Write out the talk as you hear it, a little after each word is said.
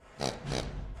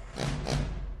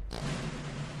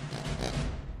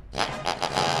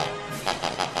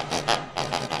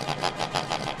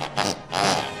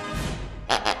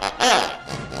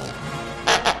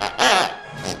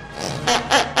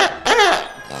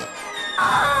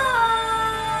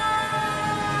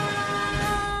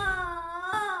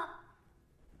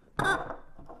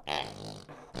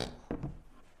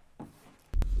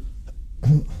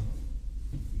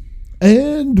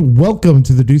Welcome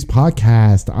to the Deuce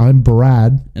Podcast. I'm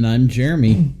Brad. And I'm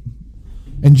Jeremy.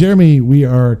 And Jeremy, we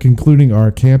are concluding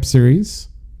our camp series.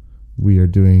 We are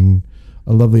doing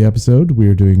a lovely episode. We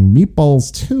are doing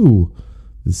Meatballs 2,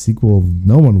 the sequel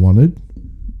no one wanted.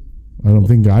 I don't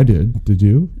think I did. Did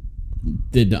you?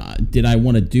 Did I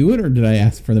want to do it, or did I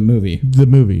ask for the movie? The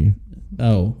movie.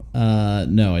 Oh,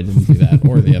 no, I didn't do that,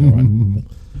 or the other one.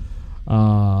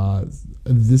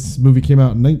 This movie came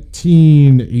out in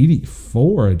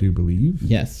 1984, I do believe.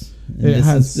 Yes.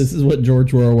 This is what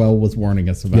George Orwell was warning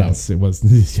us about. Yes, it was.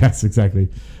 Yes, exactly.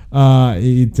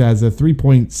 It has a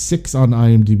 3.6 on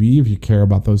IMDb if you care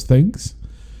about those things.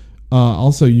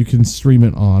 Also, you can stream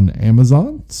it on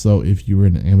Amazon. So if you were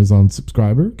an Amazon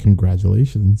subscriber,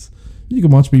 congratulations. You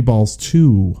can watch Meatballs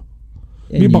 2.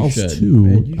 And Meatballs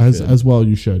 2 as well.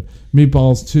 You should.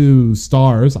 Meatballs 2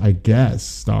 stars,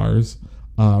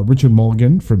 Richard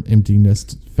Mulligan from Empty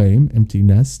Nest fame.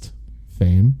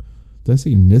 Did I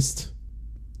say Nest?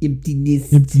 Empty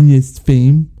Nest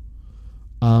fame.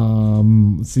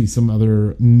 Let's see, some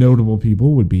other notable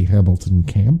people would be Hamilton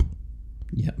Camp.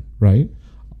 Yeah. Right?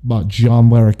 About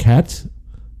John Larroquette.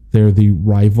 They're the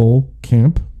rival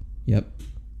camp. Yep.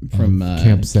 From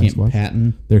Camp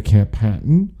Patton. They're Camp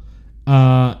Patton.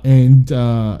 Paul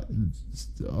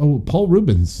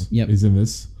Rubens is in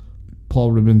this.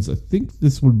 Paul Rubens, I think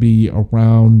this would be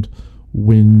around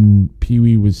when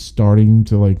Pee-wee was starting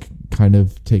to kind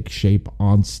of take shape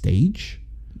on stage.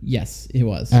 Yes, it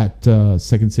was. At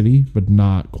Second City, but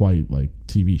not quite like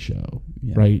TV show,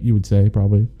 right? You would say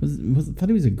probably. I thought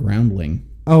he was a groundling.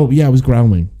 Oh, yeah, it was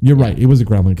groundling. You're right. It was a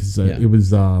groundling because it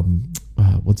was,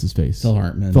 what's his face? Phil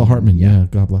Hartman. Phil Hartman, yeah.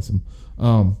 God bless him.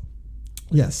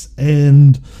 Yes,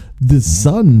 and the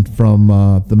son from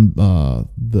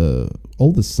the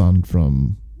oldest son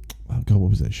from what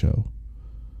was that show?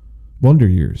 Wonder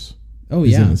Years. Oh,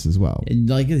 is in this as well. And,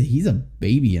 he's a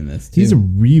baby in this too. He's a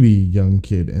really young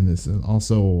kid in this, and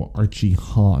also Archie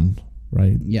Hahn,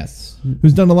 right? Yes,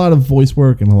 who's done a lot of voice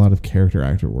work and a lot of character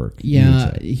actor work.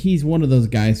 Yeah, he's one of those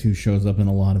guys who shows up in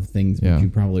a lot of things, but you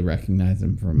probably recognize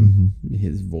him from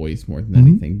his voice more than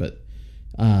anything. But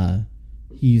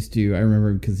he used to. I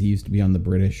remember because he used to be on the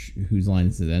British Whose Line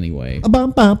Is It Anyway? Good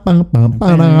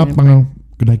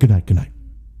night.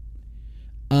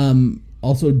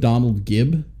 Also Donald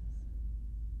Gibb,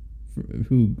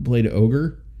 who played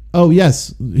Ogre. Oh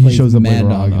yes, he shows up later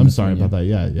on. I'm sorry about that.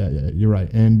 Yeah. You're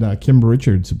right. And Kim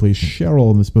Richards, who plays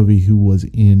Cheryl in this movie, who was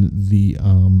in the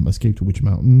Escape to Witch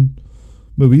Mountain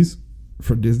movies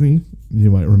for Disney. You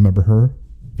might remember her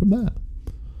from that.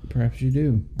 Perhaps you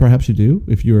do.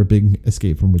 If you're a big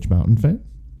Escape from Witch Mountain fan,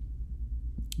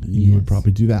 you would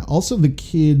probably do that. Also, the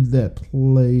kid that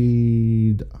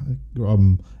played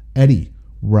Eddie,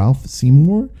 Ralph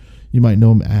Seymour, you might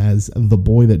know him as the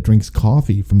boy that drinks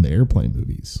coffee from the Airplane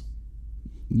movies.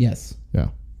 Yes. Yeah.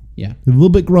 Yeah. A little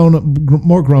bit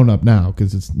more grown up now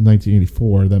because it's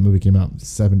 1984. That movie came out in the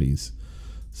 70s,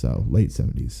 so late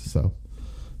 70s. So.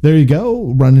 There you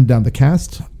go, running down the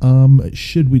cast.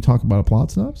 Should we talk about a plot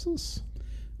synopsis?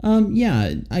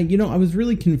 Yeah. I was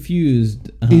really confused.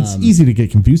 It's easy to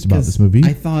get confused about this movie.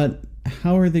 I thought,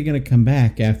 how are they going to come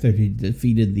back after he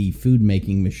defeated the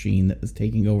food-making machine that was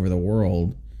taking over the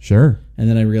world? Sure. And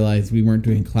then I realized we weren't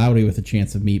doing Cloudy with a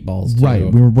Chance of Meatballs 2.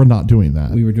 Right, we're not doing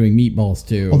that. We were doing Meatballs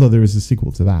 2. Although there is a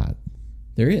sequel to that.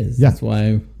 There is. Yeah. That's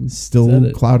why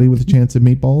Still Cloudy with a Chance of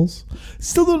Meatballs.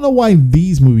 Still don't know why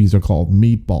these movies are called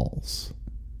Meatballs.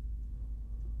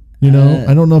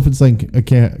 I don't know if it's like a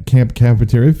camp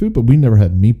cafeteria food, but we never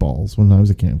had meatballs when I was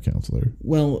a camp counselor.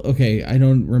 Well, okay, I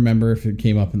don't remember if it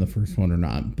came up in the first one or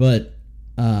not, but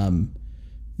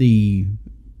the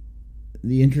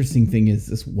interesting thing is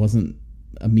this wasn't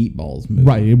a Meatballs movie.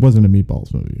 Right, it wasn't a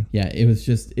Meatballs movie. Yeah, it's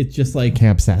just like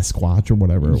Camp Sasquatch or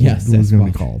whatever it was going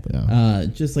to be called. Yeah.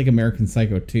 Just like American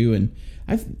Psycho 2. And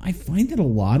I find that a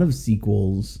lot of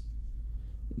sequels,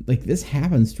 like this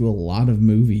happens to a lot of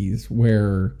movies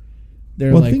where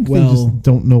they're I think they just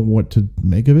don't know what to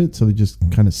make of it, so they just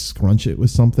kind of scrunch it with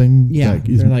something that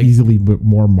is easily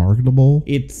more marketable.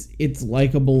 It's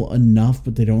likable enough,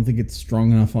 but they don't think it's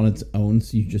strong enough on its own,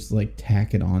 so you just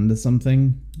tack it on to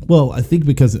something. Well, I think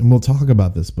because, and we'll talk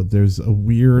about this, but there's a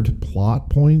weird plot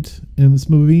point in this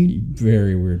movie.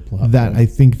 Very weird plot that point. I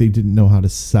think they didn't know how to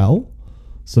sell,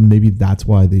 so maybe that's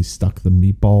why they stuck the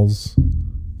meatballs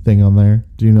thing on there.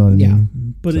 Do you know what I mean?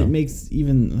 Yeah, but it makes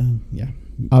even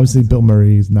Obviously, Bill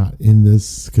Murray is not in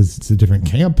this because it's a different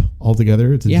camp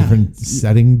altogether. It's a different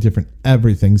setting, different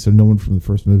everything. So no one from the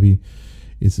first movie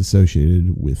is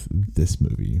associated with this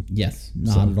movie. Yes,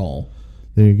 not at all.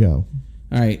 There you go.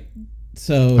 All right.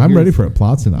 So I'm ready for a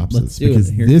plot synopsis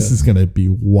because this is going to be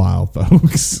wild,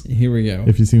 folks. Here we go.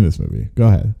 If you've seen this movie, go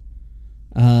ahead.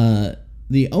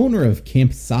 The owner of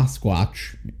Camp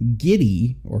Sasquatch,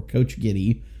 Giddy, or Coach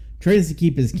Giddy, tries to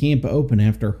keep his camp open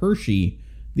after Hershey,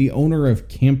 the owner of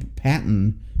Camp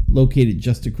Patton, located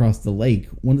just across the lake,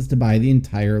 wants to buy the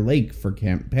entire lake for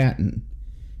Camp Patton.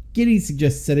 Giddy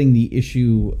suggests setting the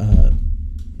issue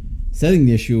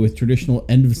with traditional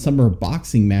end-of-summer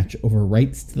boxing match over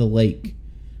rights to the lake.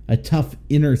 A tough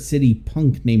inner-city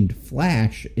punk named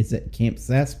Flash is at Camp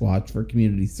Sasquatch for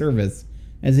community service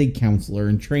as a counselor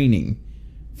in training.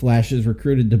 Flash is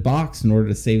recruited to box in order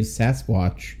to save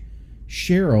Sasquatch.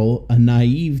 Cheryl, a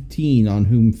naive teen on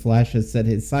whom Flash has set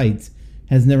his sights,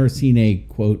 has never seen a,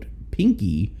 quote,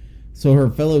 pinky, so her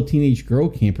fellow teenage girl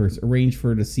campers arrange for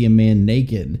her to see a man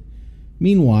naked.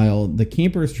 Meanwhile, the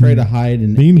campers try to hide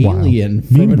an alien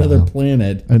from another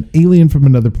planet. An alien from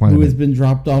another planet. Who has been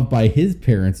dropped off by his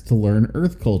parents to learn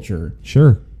Earth culture.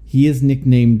 Sure. He is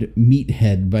nicknamed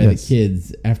Meathead by the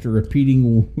kids after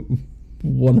repeating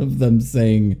one of them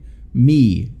saying,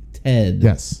 "Me, Ted."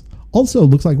 Yes. Also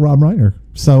looks like Rob Reiner.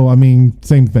 So, I mean,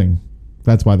 same thing.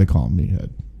 That's why they call him Meathead.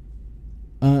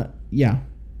 Yeah.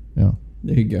 Yeah.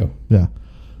 There you go. Yeah.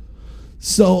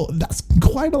 So that's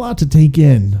quite a lot to take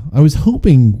in. I was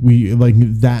hoping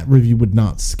that review would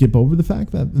not skip over the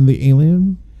fact that the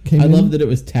alien came in. I love that it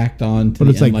was tacked on to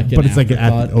it's like an afterthought. It's like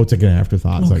an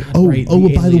afterthought. It's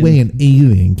by the way, an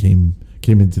alien came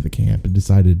into the camp and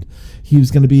decided he was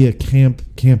going to be a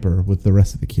camper with the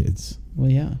rest of the kids.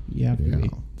 Well, yeah. Yeah.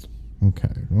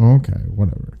 Okay,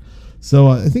 whatever. So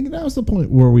I think now's the point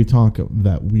where we talk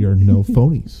that we are no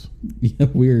phonies. Yeah,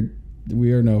 we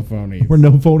are no phonies. We're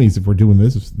no phonies if we're doing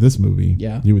this movie.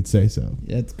 Yeah. You would say so.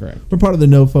 That's correct. We're part of the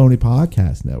No Phony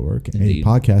Podcast Network, Indeed. a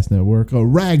podcast network, a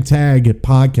ragtag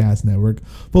podcast network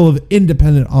full of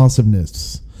independent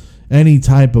awesomeness. Any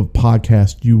type of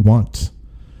podcast you want.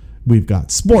 We've got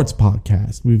sports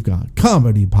podcasts. We've got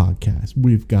comedy podcasts.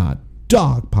 We've got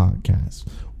dog podcasts.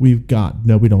 We've got...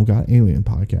 No, we don't got alien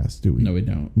podcasts, do we? No, we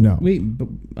don't. No.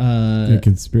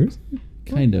 Conspiracy?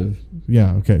 Kind of.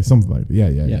 Yeah, okay. Something like that.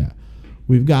 Yeah.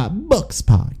 We've got books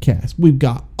podcast. We've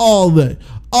got all the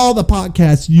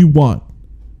podcasts you want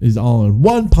is all in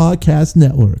one podcast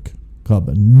network called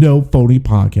the No Phony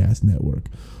Podcast Network.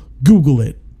 Google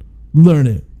it, learn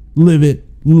it, live it,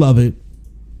 love it,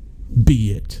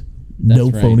 be it. That's No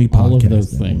right. Phony Podcast all of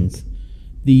those Network. things.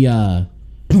 The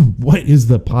what is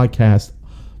the podcast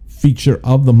feature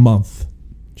of the month,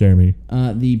 Jeremy?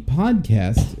 The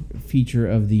podcast feature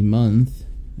of the month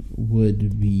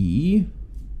would be,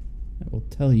 I will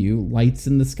tell you, Lights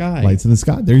in the Sky. Lights in the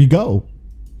Sky. There you go.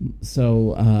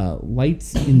 So,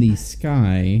 Lights in the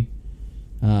Sky,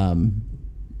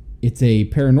 it's a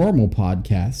paranormal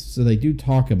podcast. So they do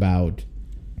talk about...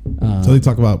 so they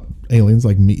talk about aliens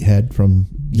like Meathead from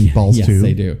Meatballs 2. Yes,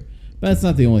 they do. But that's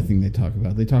not the only thing they talk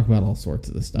about. They talk about all sorts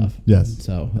of the stuff. Yes.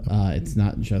 So it's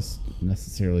not just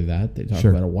necessarily that. They talk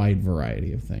about a wide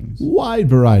variety of things. Wide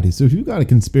variety. So if you've got a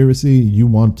conspiracy, you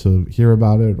want to hear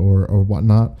about it or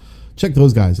whatnot, check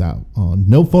those guys out on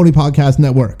No Phony Podcast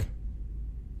Network.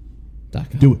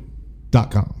 Do it.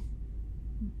 .com.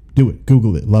 Do it.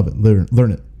 Google it. Love it. Learn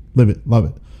it. Live it. Love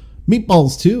it.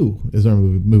 Meatballs 2 is our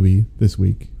movie this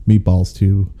week. Meatballs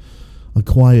 2. A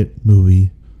quiet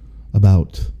movie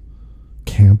about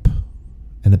camp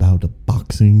and about a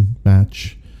boxing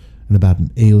match and about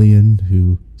an alien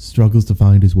who struggles to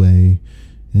find his way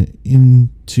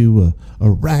into a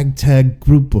ragtag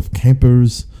group of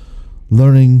campers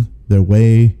learning their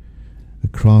way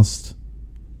across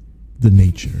the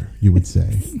nature, you would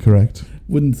say. Correct?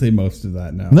 Wouldn't say most of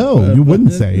that, no. No, you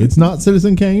wouldn't say. It's not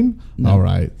Citizen Kane? No. All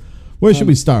right. Where should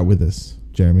we start with this,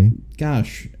 Jeremy?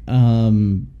 Gosh,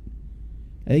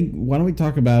 I think, why don't we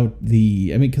talk about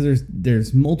because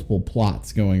there's multiple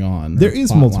plots going on. There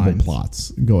is multiple lines.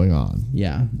 Plots going on.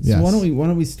 Yeah. So Yes. why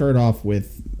don't we start off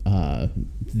with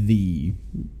the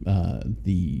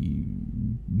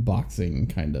boxing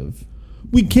kind of.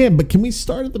 We can, but can we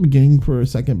start at the beginning for a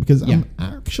second? Because I'm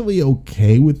actually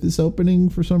okay with this opening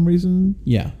for some reason.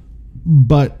 Yeah.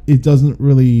 But it doesn't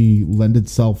really lend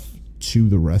itself to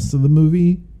the rest of the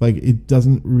movie. Like, it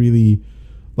doesn't really...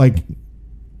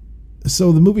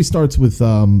 So the movie starts with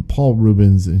Paul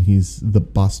Rubens, and he's the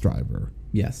bus driver.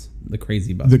 Yes, the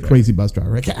crazy bus driver. Crazy bus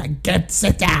driver.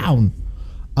 Sit down!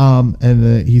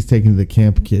 And he's taking the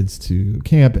camp kids to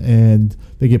camp, and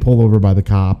they get pulled over by the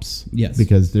cops. Yes.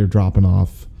 Because they're dropping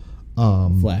off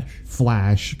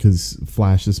Flash, because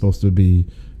Flash is supposed to be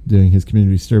doing his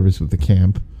community service with the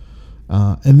camp.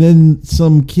 And then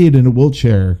some kid in a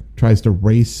wheelchair tries to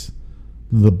race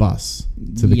the bus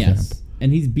to the camp.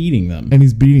 And he's beating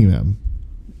them.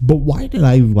 But why did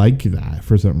I like that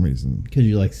for some reason? Because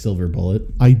you like Silver Bullet.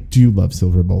 I do love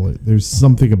Silver Bullet. There's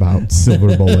something about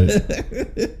Silver Bullet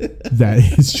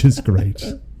that is just great.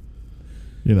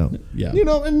 Yeah.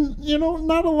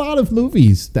 Not a lot of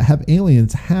movies that have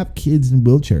aliens have kids in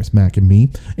wheelchairs. Mac and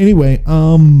Me. Anyway,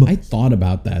 I thought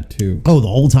about that too. Oh, the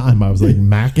whole time I was like,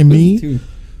 Mac and Me? Too.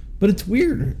 But it's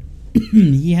weird.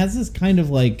 He has this kind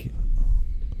of like,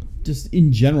 just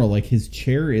in general, like his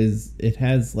chair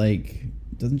has like,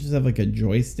 doesn't just have like a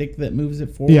joystick that moves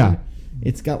it forward. Yeah.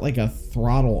 It's got like a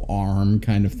throttle arm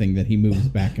kind of thing that he moves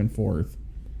back and forth.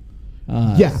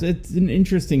 Yeah. So it's an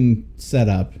interesting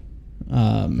setup.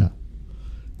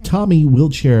 Tommy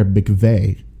Wheelchair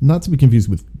McVeigh, not to be confused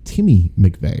with Timmy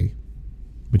McVeigh,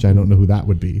 which I don't know who that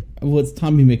would be. Well, it's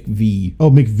Tommy McVie.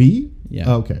 Oh, McVie?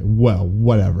 Yeah. Okay. Well,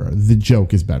 whatever. The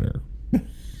joke is better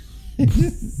when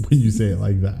you say it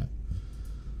like that.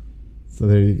 So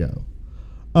there you go.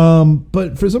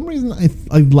 But for some reason,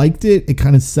 I liked it. It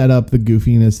kind of set up the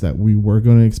goofiness that we were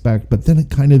going to expect, but then it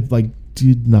kind of like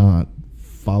did not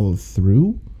follow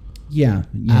through. Yeah.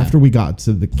 After we got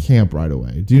to the camp right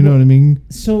away. Do you know what I mean?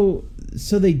 So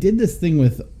they did this thing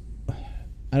with,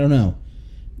 I don't know.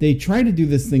 They tried to do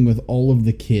this thing with all of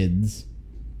the kids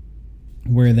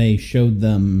where they showed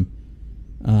them,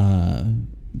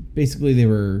 basically they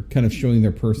were kind of showing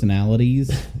their personalities.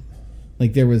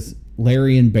 Like there was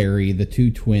Larry and Barry, the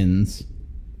two twins,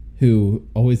 who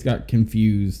always got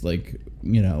confused, like,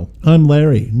 I'm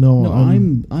Larry. No,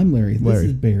 I'm Larry. This Larry.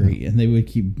 is Barry. Yeah. And they would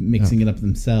keep mixing it up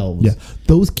themselves. Yeah.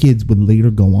 Those kids would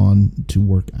later go on to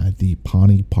work at the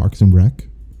Pawnee Parks and Rec.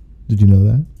 Did you know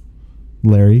that?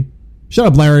 Larry? Shut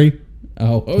up, Larry.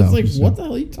 Oh, I was like, what the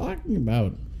hell are you talking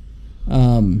about?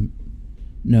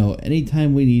 No,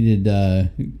 anytime we needed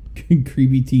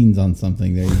creepy teens on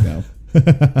something, there you go.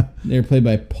 They're played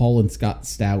by Paul and Scott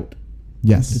Stout.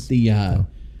 Yes. But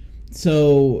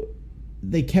so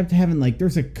they kept having like,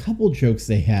 there's a couple jokes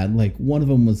they had. Like one of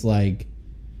them was like,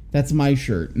 "That's my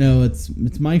shirt." No, it's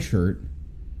my shirt.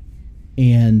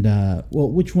 And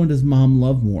well, which one does Mom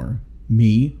love more?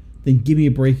 Me. Then give me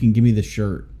a break and give me the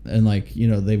shirt. And like,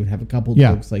 they would have a couple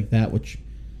jokes like that, which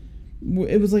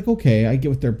it was like, okay, I get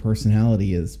what their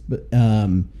personality is. But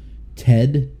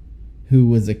Ted, who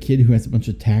was a kid who has a bunch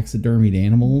of taxidermied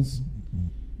animals.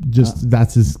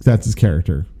 That's his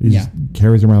character. He just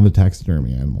carries around the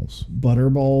taxidermy animals.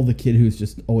 Butterball, the kid who's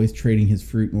just always trading his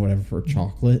fruit and whatever for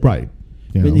chocolate. Right.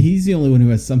 But he's the only one who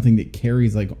has something that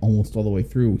carries like almost all the way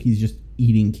through. He's just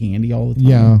eating candy all the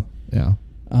time. Yeah.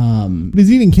 But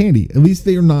he's eating candy. At least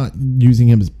they are not using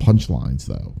him as punchlines,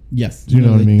 though. Yes. Do you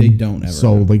know what I mean? They don't ever.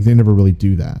 So, like, they never really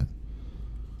do that,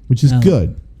 which is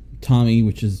good. Tommy,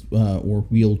 which is or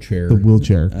wheelchair. The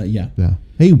wheelchair. Yeah.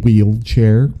 Hey,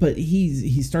 wheelchair. But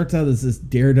he starts out as this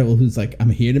daredevil who's like, I'm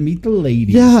here to meet the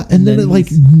lady. Yeah, and then it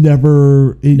like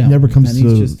never comes to.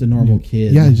 He's just a normal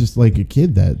kid. Yeah, he's just like a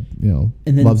kid that and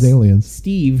then loves aliens.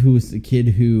 Steve, who is the kid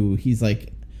who he's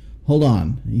like, hold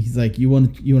on. He's like, you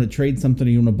want to trade something, or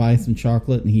you want to buy some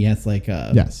chocolate? And he has like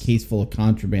a case full of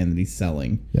contraband that he's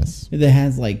selling. Yes, that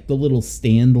has like the little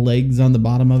stand legs on the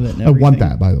bottom of it. And I want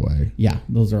that, by the way. Yeah,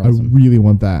 those are awesome. I really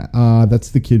want that. That's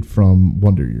the kid from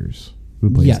Wonder Years who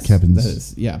plays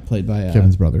Kevin's. Played by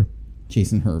Kevin's brother,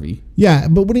 Jason Hervey. Yeah,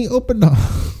 but when he opened up,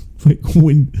 like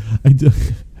when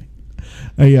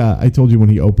I told you when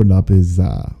he opened up his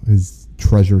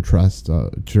treasure chest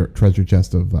of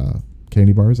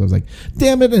candy bars, I was like,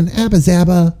 damn it, an Abba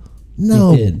Zaba.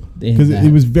 No, because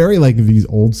it was very like these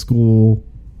old school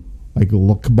like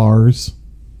look bars.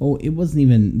 Oh, it wasn't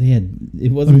even.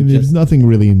 It wasn't. I mean, there's nothing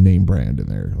really name brand in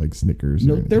there, like Snickers.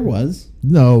 No, there was.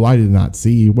 No, I did not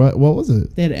see. What was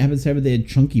it? They had Abba Zaba. They had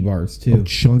chunky bars too. Oh,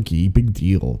 chunky, big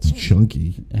deal. It's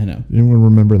chunky. I know. Anyone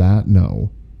remember that? No.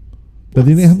 But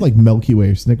they didn't have like Milky Way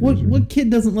or Snickers. What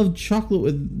kid doesn't love chocolate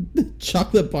with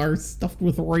chocolate bars stuffed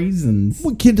with raisins?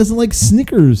 What kid doesn't like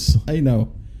Snickers? I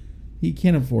know. He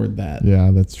can't afford that.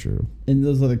 Yeah, that's true. And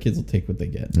those other kids will take what they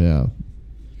get. Yeah.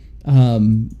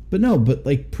 But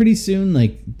like pretty soon,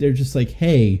 like they're just like,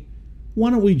 hey, why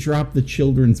don't we drop the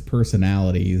children's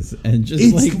personalities and just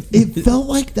it felt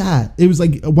like that. It was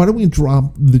like, why don't we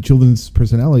drop the children's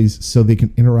personalities so they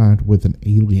can interact with an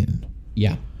alien?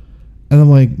 Yeah. And I'm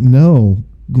like, no,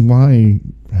 why?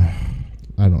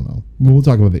 I don't know. We'll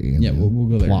talk about the alien. Yeah, we'll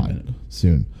go there in a minute.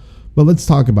 Soon. But let's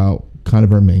talk about kind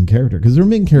of our main character, because our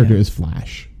main character is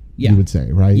Flash. Yeah. You would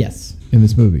say, right? Yes. In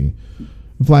this movie,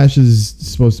 Flash is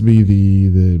supposed to be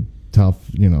the tough,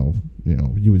 you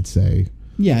would say.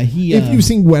 Yeah, if you've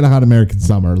seen Wet Hot American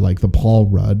Summer, like the Paul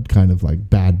Rudd kind of like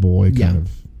bad boy kind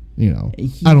of,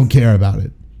 I don't care about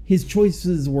it. his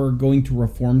choices were going to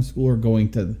reform school or going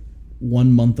to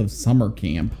 1 month of summer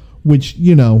camp. Which,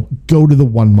 go to the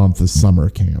 1 month of summer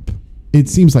camp. It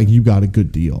seems like you got a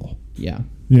good deal. Yeah.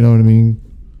 You know what I mean?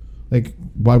 Like,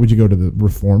 why would you go to the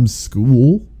reform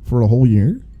school for a whole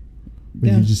year?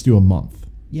 When you just do a month.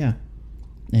 Yeah.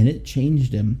 And it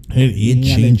changed him. It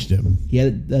changed him.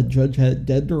 That judge had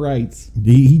dead to rights.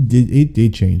 He did. It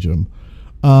did change him.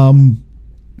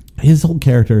 His whole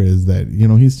character is that,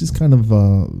 he's just kind of,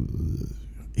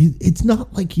 it's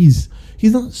not like he's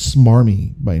not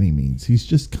smarmy by any means. He's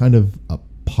just kind of a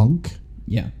punk.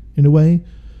 Yeah. In a way.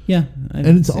 Yeah.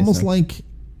 And it's almost like,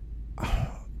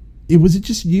 was it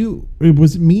just you?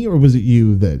 Was it me or was it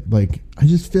you that, like, I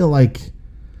just feel like,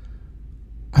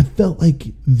 I felt like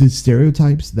the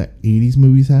stereotypes that 80s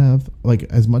movies have, like,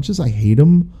 as much as I hate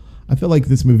them, I feel like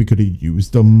this movie could have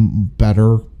used them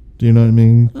better. Do you know what I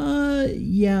mean?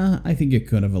 Yeah, I think it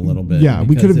could have a little bit. Yeah,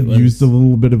 we could have used a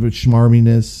little bit of a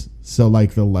schmarminess. So,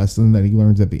 like, the lesson that he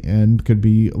learns at the end could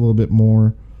be a little bit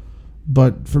more.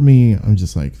 But for me, I'm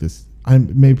just like this. I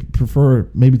maybe prefer,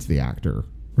 maybe it's the actor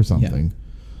or something.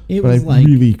 Yeah. But I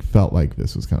really felt like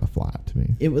this was kind of flat to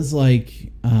me. It was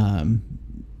like,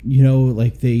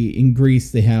 like in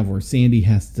Grease they have where Sandy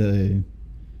has to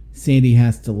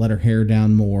let her hair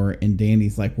down more, and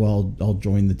Danny's like, well, I'll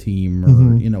join the team,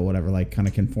 or whatever, like kind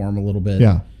of conform a little bit.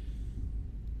 Yeah,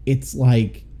 it's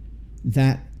like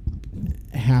that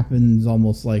happens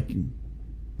almost like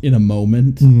in a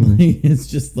moment. It's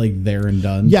just like there and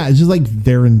done. Yeah, it's just like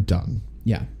there and done.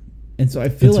 Yeah, and so I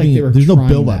feel like they were. There's no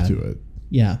build up to it.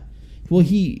 Yeah, well,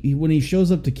 he when he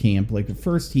shows up to camp, like at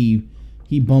first he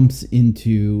bumps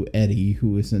into Eddie,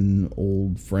 who is an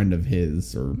old friend of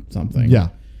his or something. Yeah.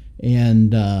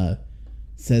 And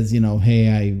says, hey,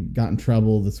 I got in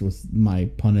trouble. This was my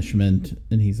punishment.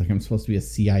 And he's like, I'm supposed to be a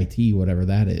CIT, whatever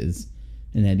that is.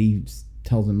 And Eddie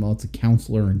tells him, well, it's a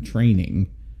counselor in training.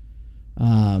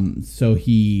 So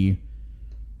he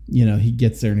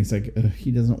gets there and he's like,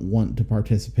 he doesn't want to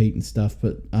participate in stuff.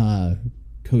 But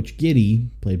Coach Giddy,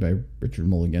 played by Richard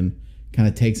Mulligan, kind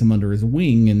of takes him under his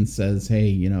wing and says,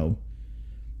 hey,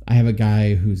 I have a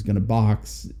guy who's going to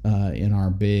box in our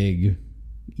big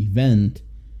event.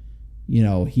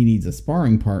 He needs a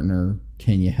sparring partner.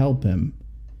 Can you help him?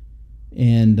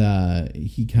 And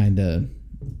he kind of,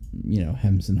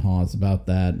 hems and haws about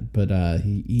that. But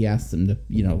he asks him to,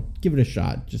 give it a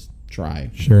shot. Just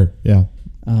try. Sure, yeah.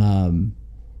 And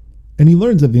he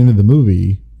learns at the end of the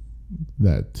movie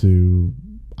that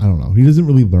I don't know. He doesn't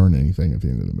really learn anything at the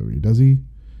end of the movie, does he?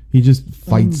 He just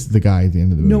fights the guy at the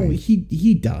end of the movie. No,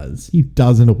 he does. He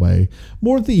does in a way.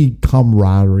 More the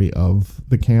camaraderie of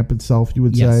the camp itself, you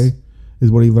would say, is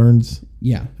what he learns.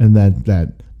 Yeah. And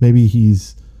that maybe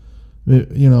he's,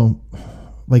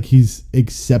 like he's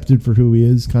accepted for who he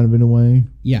is, kind of in a way.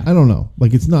 Yeah. I don't know.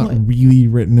 Like it's not really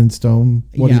written in stone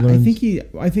what he learns.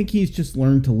 I think he's just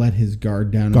learned to let his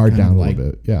guard down. Guard down a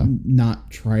little bit, yeah.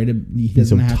 Not try to. He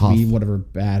doesn't have tough. to be whatever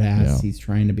badass he's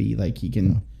trying to be. Like he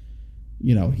can,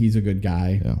 he's a good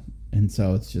guy. Yeah. And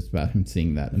so it's just about him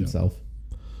seeing that himself.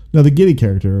 Now the Giddy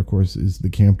character, of course, is the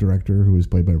camp director who is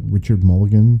played by Richard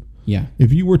Mulligan. Yeah.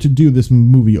 If you were to do this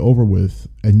movie over with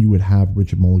and you would have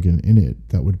Richard Mulligan in it,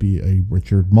 that would be a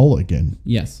Richard Mulligan.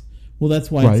 Yes. Well,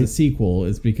 that's why it's a sequel,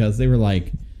 is because they were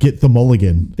like, get the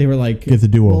Mulligan. They were like, get the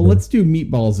do-over. Well, let's do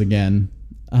Meatballs again.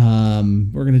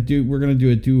 We're gonna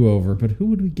do a do-over, but who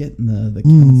would we get in the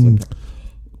counselor?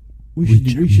 We should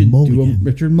do a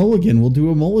Richard Mulligan. We'll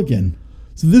do a Mulligan.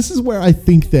 So this is where I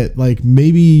think that, like,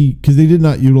 maybe because they did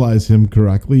not utilize him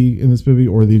correctly in this movie,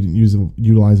 or they didn't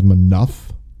utilize him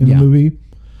enough in the movie.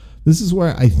 This is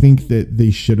where I think that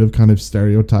they should have kind of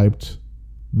stereotyped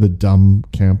the dumb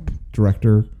camp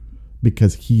director,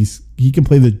 because he can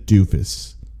play the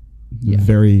doofus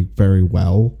very, very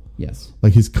well. Yes.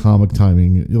 Like his comic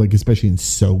timing, like especially in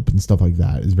Soap and stuff like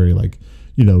that, is very like,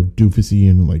 doofusy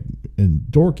and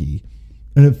dorky.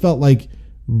 And it felt like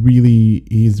really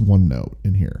he's one note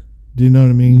in here. Do you know what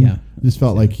I mean? Yeah. It just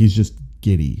felt like he's just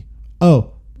Giddy.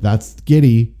 Oh, that's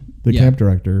Giddy, the camp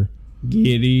director.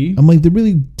 Giddy. I'm like, they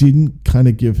really didn't kind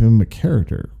of give him a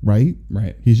character, right?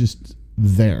 Right. He's just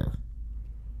there.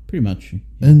 Pretty much.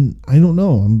 And I don't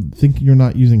know. I'm thinking you're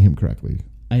not using him correctly.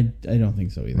 I don't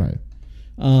think so either. Right.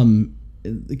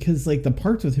 Because like the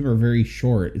parts with him are very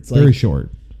short. It's like very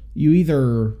short. You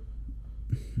either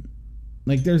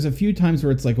like there's a few times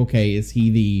where it's like, okay, is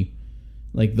he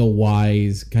the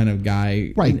wise kind of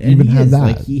guy? Right. And even he have is, that.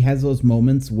 Like he has those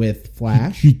moments with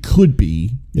Flash. He could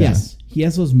be. Yeah. Yes. He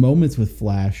has those moments with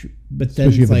Flash, but then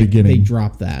Especially it's at the like beginning. they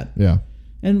drop that. Yeah.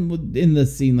 And in the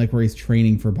scene like where he's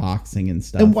training for boxing and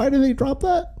stuff. And why do they drop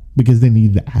that? Because they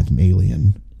need to add an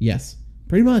alien. Yes,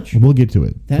 pretty much. We'll get to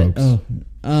it, folks.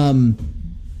 And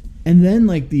then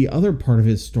like the other part of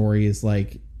his story is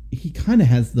like he kind of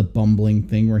has the bumbling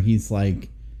thing where he's like,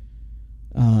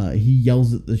 he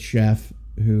yells at the chef.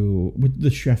 The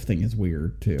chef thing is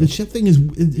weird too. The chef thing is,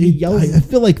 I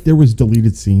feel like there was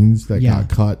deleted scenes that got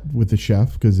cut with the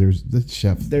chef because there's the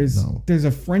chef. There's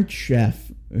a French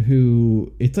chef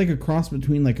who it's like a cross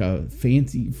between like a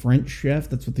fancy French chef.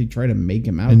 That's what they try to make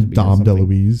him out to be. Dom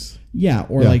DeLuise. Yeah,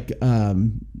 or like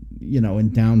in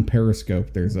Down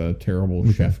Periscope, there's a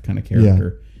terrible chef kind of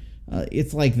character. Yeah.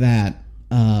 It's like that.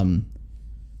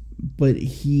 But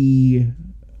he.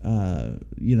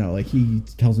 Like he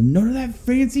tells him, none of that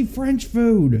fancy French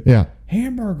food. Yeah.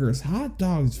 Hamburgers, hot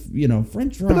dogs,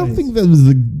 French fries. But I don't think that was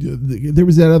there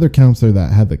was that other counselor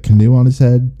that had the canoe on his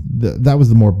head. That was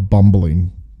the more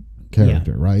bumbling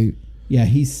character, right? Yeah,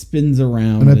 he spins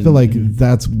around. And I feel like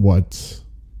that's what,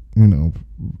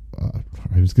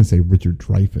 I was going to say Richard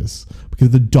Dreyfuss because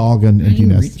the dog on Empty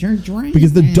Nest.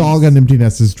 Because the dog on Empty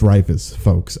Nest is Dreyfuss,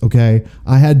 folks. Okay,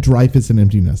 I had Dreyfuss and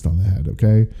Empty Nest on the head.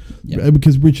 Okay,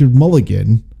 because Richard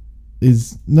Mulligan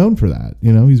is known for that.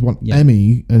 He's won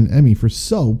an Emmy for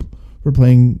Soap for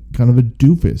playing kind of a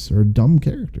doofus or a dumb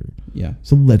character. Yeah.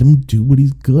 So let him do what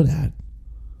he's good at.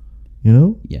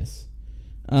 Yes.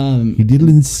 He did it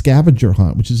in Scavenger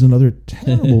Hunt, which is another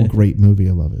terrible, great movie.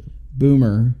 I love it.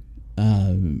 Boomer.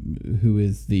 Who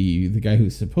is the guy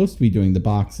who's supposed to be doing the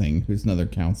boxing, who's another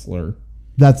counselor.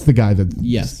 That's the guy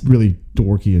that's really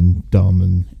dorky and dumb.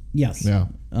 And yes. Yeah.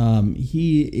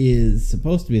 He is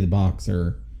supposed to be the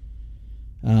boxer.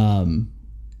 I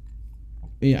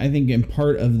think in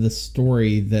part of the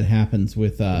story that happens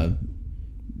with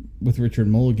Richard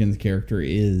Mulligan's character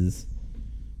is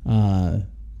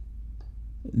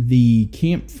the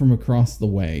camp from across the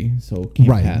way. So Camp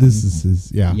Patton. This is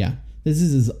his, Yeah. This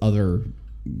is his other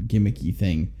gimmicky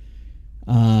thing.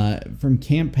 From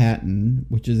Camp Patton,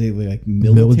 which is a like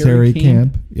military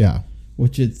camp. Yeah.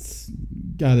 Which it's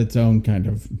got its own kind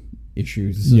of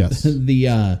issues. Yes.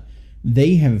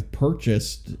 They have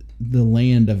purchased the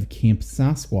land of Camp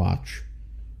Sasquatch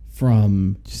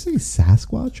from... Did you say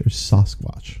Sasquatch or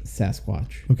Sasquatch?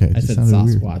 Sasquatch. Okay. I said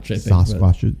Sasquatch, I think.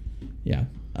 Sasquatch. Yeah.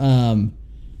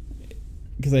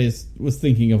 Because I just was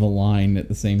thinking of a line at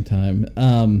the same time.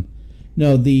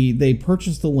 No, they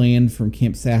purchased the land from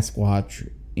Camp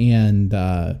Sasquatch, and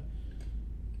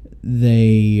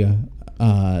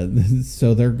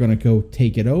so they're going to go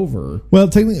take it over. Well,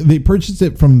 technically, they purchased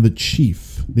it from the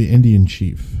chief, the Indian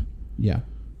chief. Yeah,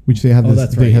 which they had.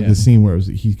 They had the scene where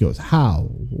he goes, "How,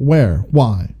 where,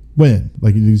 why, when?"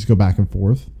 Like you just go back and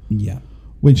forth. Yeah,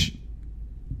 which,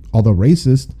 although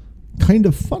racist, kind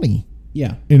of funny.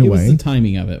 Yeah, in a way, the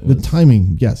timing of it. The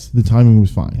timing was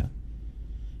fine. Yeah.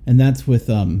 And that's with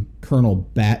Colonel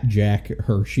Bat Jack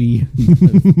Hershey.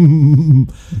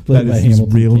 That is his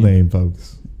real name,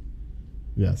 folks.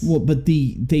 Yes. Well, but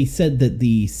they said that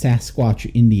the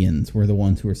Sasquatch Indians were the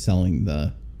ones who were selling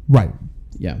the... Right.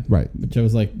 Yeah. Right. Which I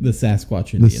was like, the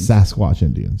Sasquatch Indians. The Sasquatch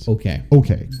Indians. Okay.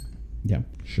 Yeah.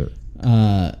 Sure.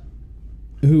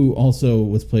 Who also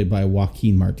was played by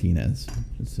Joaquin Martinez.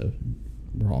 So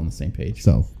we're all on the same page.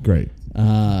 So, great.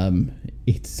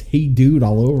 It's Hey Dude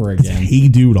all over again. Hey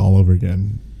Dude all over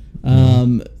again.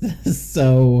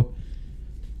 So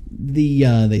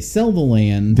they sell the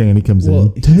land. Danny comes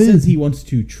in. He says he wants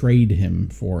to trade him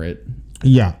for it.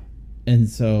 Yeah. And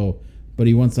so, but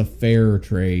he wants a fair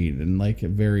trade and like a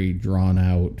very drawn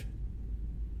out.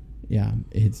 Yeah,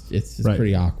 it's just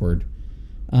pretty awkward.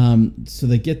 So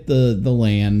they get the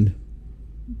land.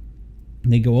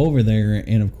 They go over there,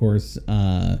 and of course,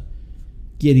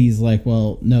 Giddy's like,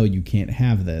 well, no, you can't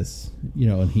have this.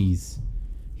 And he's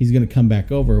going to come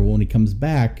back over. Well, when he comes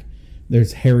back,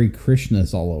 there's Hare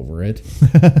Krishnas all over it.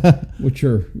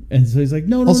 And so he's like,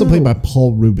 no. Also played by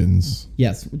Paul Rubens.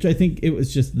 Yes, which I think it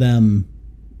was just them,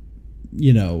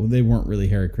 they weren't really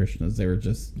Hare Krishnas. They were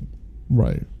just...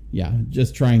 Right. Yeah,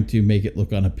 just trying to make it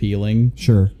look unappealing.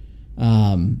 Sure.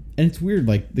 And it's weird,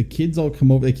 like the kids all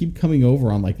come over. They keep coming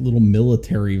over on like little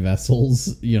military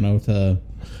vessels, to.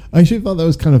 I actually thought that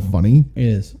was kind of funny. It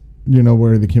is.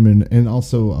 Where they came in, and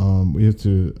also we have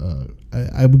to.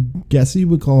 I would guess you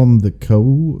would call him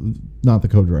not the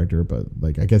co-director, but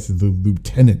like I guess the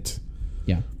lieutenant.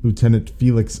 Yeah. Lieutenant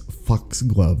Felix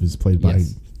Foxglove is played by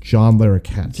John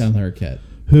Larroquette. John Larroquette,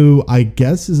 who I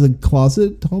guess is a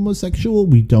closet homosexual.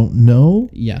 We don't know.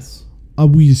 Yes.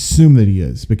 We assume that he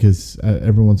is because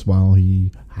every once in a while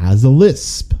he has a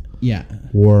lisp. Yeah.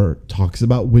 Or talks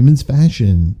about women's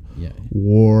fashion. Yeah.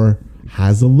 Or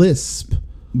has a lisp.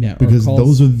 Yeah. Because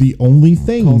those are the only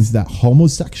things that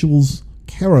homosexuals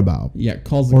care about. Yeah,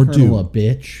 calls the Or colonel do. a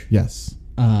bitch. Yes.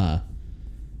 Talks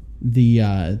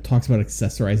about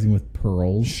accessorizing with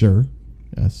pearls. Sure.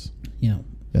 Yes. You know,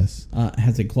 Yes.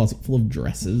 has a closet full of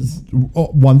dresses.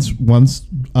 Once,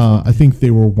 I think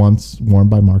they were once worn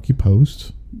by Marky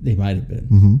Post. They might have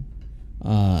been.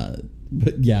 Mm-hmm.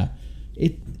 But yeah,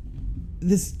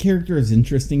 this character is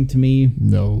interesting to me.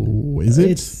 No, is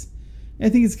it? I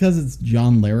think it's because it's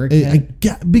John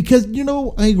Larroquette. Because,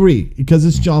 I agree. Because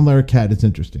it's John Larroquette, it's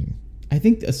interesting. I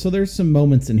think so. There's some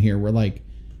moments in here where, like,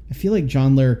 I feel like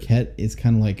John Larroquette is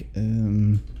kind of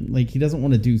like he doesn't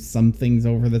want to do some things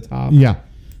over the top. Yeah.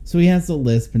 So he has the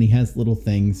lisp and he has little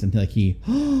things and like he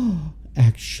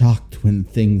acts shocked when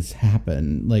things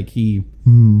happen. Like he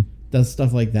does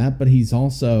stuff like that. But he's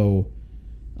also,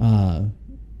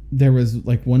 there was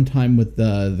like one time with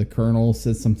the colonel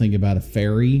says something about a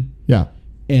fairy. Yeah.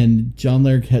 And John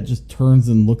Larroquette just turns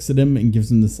and looks at him and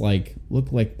gives him this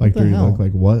look like what the hell?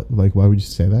 Like what? Like why would you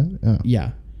say that? Yeah.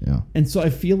 Yeah. Yeah. And so I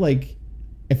feel like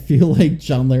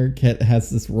John Larroquette has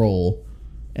this role,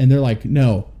 and they're like,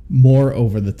 no, more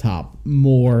over the top,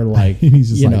 more like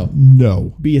he's just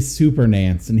no, be a super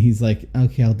Nance, and he's like,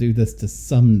 okay, I'll do this to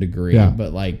some degree,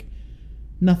 but like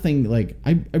nothing. Like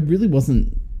I really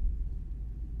wasn't.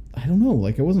 I don't know.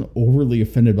 Like I wasn't overly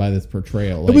offended by this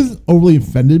portrayal. Like, I wasn't overly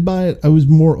offended by it. I was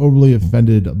more overly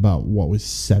offended about what was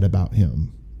said about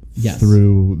him. Yes.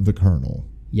 Through the colonel.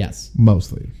 Yes.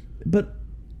 Mostly. But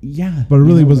yeah. But I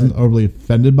really wasn't overly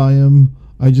offended by him.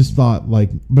 I just thought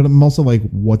but I'm also like,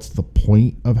 what's the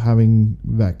point of having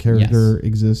that character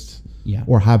exist? Yeah.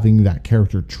 Or having that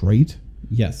character trait?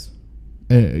 Yes.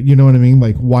 You know what I mean?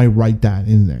 Like, why write that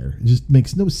in there? It just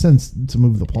makes no sense to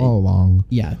move the plot along.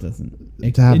 Yeah, it doesn't.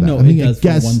 It does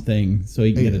for one thing, so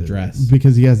he can get a dress.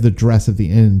 Because he has the dress at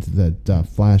the end that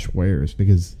Flash wears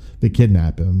because they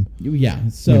kidnap him. Yeah,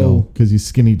 so because he's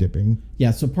skinny dipping.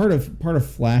 Yeah, so part of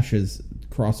Flash's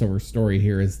crossover story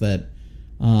here is that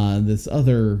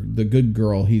the good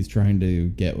girl he's trying to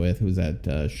get with, who's that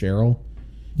Cheryl?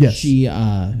 Yes.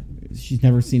 She's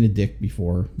never seen a dick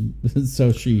before,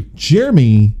 so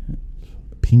Jeremy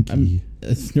Pinky.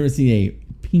 I've never seen a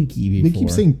pinky before. They keep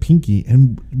saying pinky,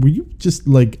 and were you just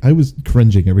like, I was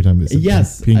cringing every time they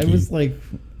said pinky. I was like,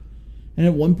 and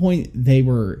at one point they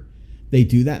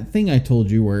do that thing I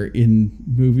told you where in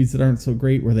movies that aren't so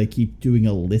great where they keep doing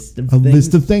a list of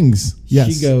things.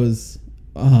 Yes. She goes,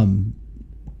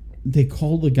 they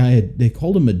called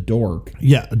him a dork.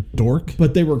 Yeah, a dork.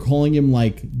 But they were calling him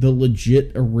like the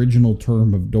legit original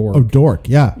term of dork. Oh, dork,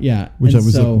 yeah. Yeah. Which I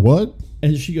was like, what?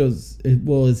 And she goes,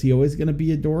 well, is he always going to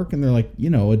be a dork? And they're like,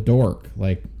 a dork.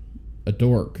 Like, a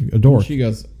dork. A dork. And she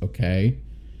goes, okay.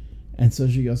 And so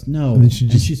she goes, no. And then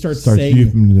she starts saying,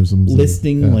 euphemisms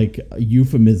listing like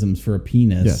euphemisms for a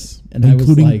penis. Yes. And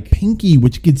including I was like, pinky,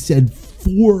 which gets said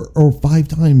 4 or 5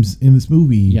 times in this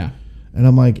movie. Yeah. And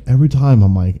I'm like, every time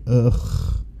I'm like,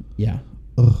 ugh. Yeah.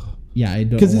 Ugh. Yeah, I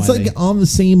don't know. Because it's like on the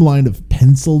same line of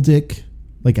pencil dick.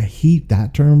 Like, I hate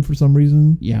that term for some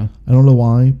reason. Yeah. I don't know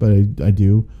why, but I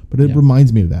do. But it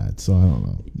reminds me of that, so I don't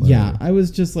know. Yeah, I was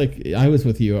just like, I was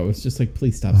with you. I was just like,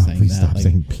 please stop saying please that. Stop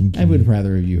saying pinky. I would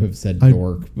rather you have said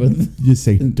dork. But just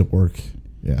say dork.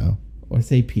 Yeah. Or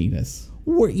say penis.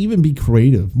 Or even be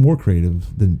creative. More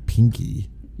creative than pinky.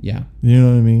 Yeah. You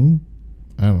know what I mean?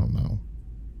 I don't know.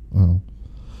 Oh.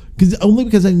 Only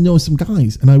because I know some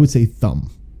guys, and I would say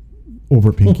thumb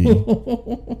over pinky.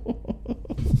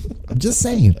 I'm just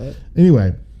saying.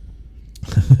 Anyway.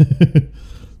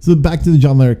 So back to the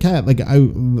John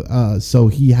Larroquette. So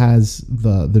he has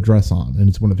the dress on, and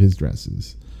it's one of his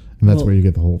dresses, and that's where you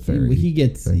get the whole fairy. He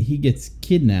gets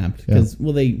kidnapped because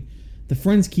the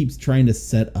friends keeps trying to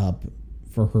set up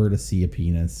for her to see a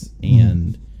penis,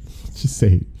 and just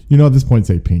say, at this point,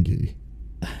 say pinky.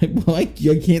 Well, I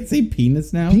can't say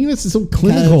penis now. Penis is so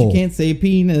clinical. You can't say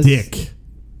penis. Dick.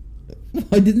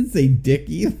 I didn't say dick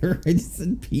either. I just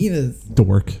said penis.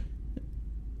 Dork.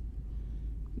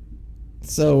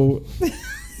 So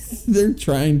they're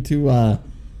trying to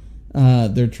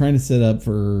set up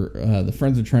for the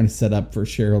friends are trying to set up for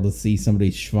Cheryl to see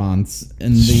somebody's schwanz,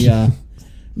 and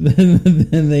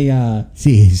then they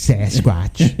see his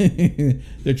Sasquatch.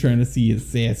 They're trying to see his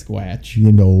Sasquatch.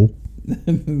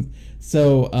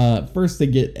 So first they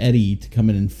get Eddie to come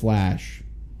in and flash,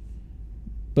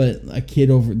 but the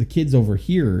kids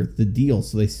overhear the deal,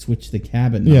 so they switch the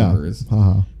cabin numbers,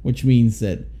 which means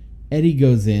that Eddie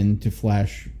goes in to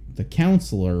flash the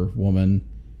counselor woman,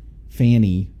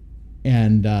 Fanny,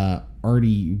 and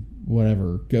Archie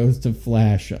Hahn goes to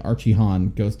flash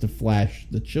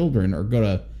the children, or go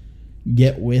to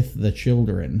get with the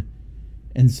children.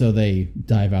 And so they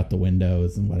dive out the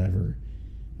windows and whatever.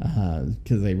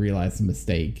 because they realize the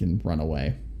mistake and run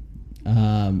away,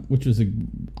 which was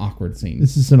an awkward scene.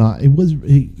 This is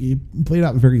it played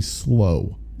out very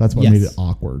slow. That's what made it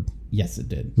awkward. Yes, it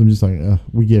did. I'm just like,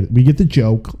 we get the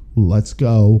joke. Let's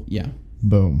go. Yeah.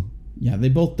 Boom. Yeah, they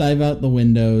both dive out the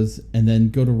windows and then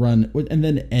go to run. And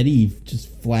then Eddie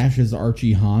just flashes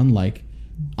Archie Hahn like,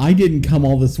 I didn't come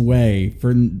all this way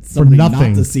for somebody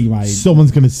nothing. Not to see my...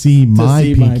 Someone's going to see my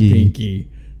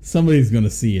pinky. Somebody's going to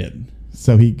see it.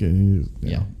 So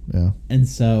Yeah. And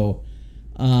so,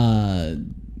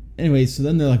 anyway, so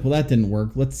then they're like, well, that didn't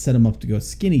work. Let's set him up to go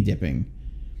skinny dipping.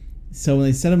 So when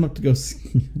they set him up to go...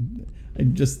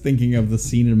 I'm just thinking of the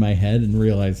scene in my head and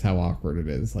realize how awkward it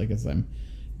is. Like as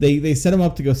they set him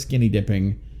up to go skinny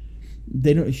dipping.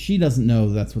 She doesn't know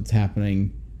that's what's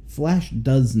happening. Flash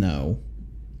does know.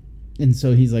 And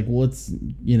so he's like, well, it's,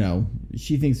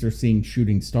 she thinks they're seeing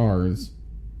shooting stars.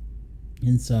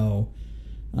 And so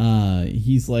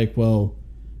he's like, well,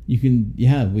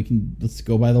 let's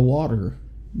go by the water.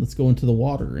 Let's go into the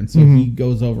water. And so he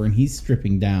goes over and he's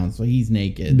stripping down. So he's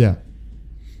naked. Yeah.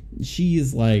 She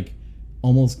is like,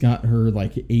 almost got her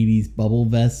like 80s bubble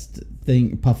vest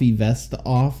thing, puffy vest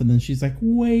off. And then she's like,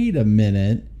 wait a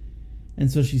minute.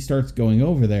 And so she starts going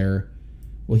over there.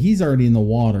 Well, he's already in the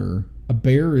water. A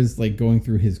bear is like going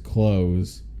through his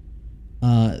clothes.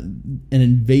 An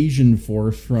invasion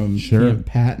force from Camp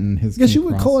Patton has. I guess you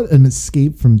would call it an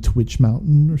escape from Twitch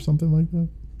Mountain or something like that.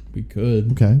 We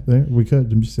could. Okay, there we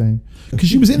could. I'm just saying because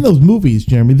she was in those movies,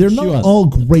 Jeremy. They're not all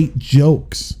great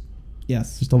jokes.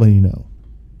 Yes, just to let you know.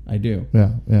 I do.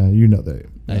 Yeah, you know that.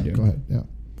 I do. Go ahead.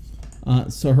 Yeah.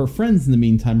 So her friends in the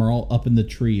meantime are all up in the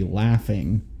tree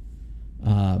laughing,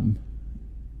 and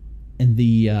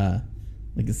the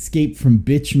like escape from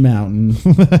Bitch Mountain.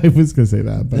 I was gonna say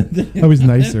that, but I was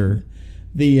nicer.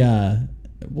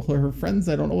 Her friends,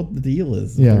 I don't know what the deal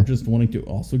is. Yeah. They're just wanting to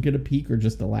also get a peek or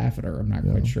just to laugh at her. I'm not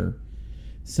quite sure.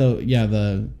 So yeah,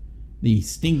 the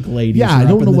stink ladies. Yeah, I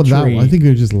don't know what that was. I think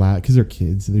they're just because they're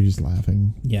kids. So they're just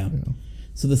laughing. Yeah.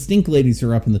 So the stink ladies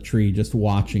are up in the tree just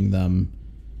watching them,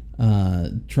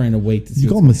 trying to wait to see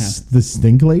what's going to happen. The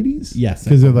stink ladies? Yes.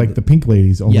 Because they're like the pink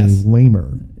ladies, only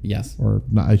lamer. Yes. Or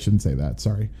not, I shouldn't say that.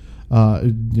 Sorry.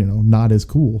 Not as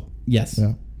cool. Yes.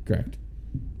 Yeah. Correct.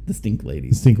 The stink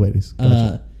ladies. The stink ladies.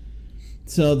 Gotcha.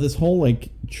 So this whole like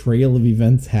trail of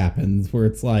events happens where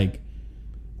it's like,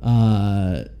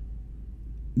 the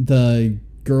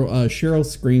girl Cheryl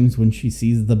screams when she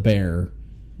sees the bear.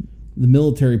 The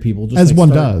military people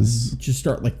just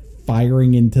start like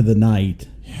firing into the night.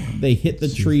 They hit the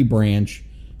tree branch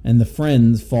and the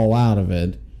friends fall out of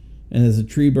it. And as the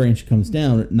tree branch comes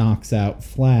down, it knocks out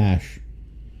Flash.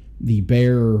 The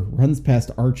bear runs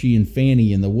past Archie and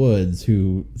Fanny in the woods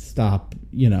who stop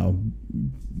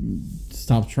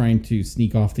trying to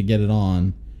sneak off to get it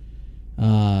on.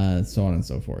 So on and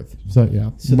so forth. So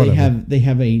yeah. So whatever. they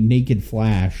have a naked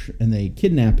Flash and they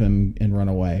kidnap him and run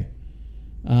away.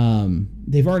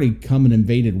 They've already come and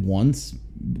invaded once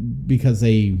because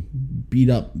they beat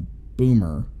up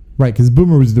Boomer. Right, because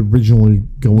Boomer was originally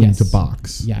going to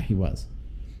box. Yeah, he was.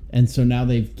 And so now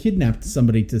they've kidnapped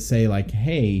somebody to say like,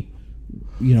 hey,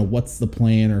 what's the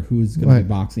plan or who's going to be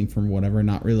boxing from whatever,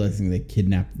 not realizing they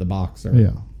kidnapped the boxer.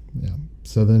 Yeah.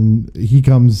 So then he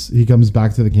comes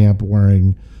back to the camp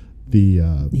wearing the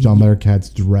John Larroquette's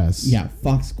dress. Yeah,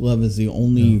 Foxglove is the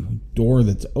only door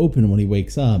that's open when he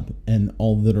wakes up, and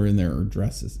all that are in there are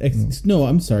dresses. No,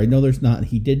 I'm sorry. No, there's not.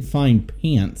 He did find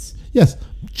pants. Yes,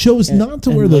 chose not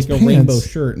to wear those pants. A rainbow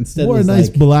shirt instead. Wore a nice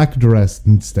black dress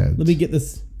instead. Let me get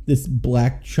this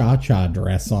black cha-cha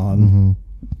dress on. Mm-hmm.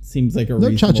 Seems like a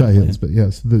reasonable cha-cha plan. heels, but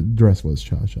yes, the dress was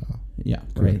cha-cha. Yeah,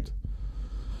 right.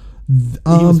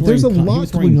 There's a lot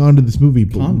going on to this movie.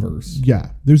 Converse.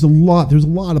 Yeah, there's a lot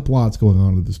of plots going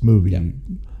on to this movie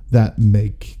that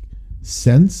make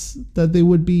sense that they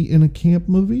would be in a camp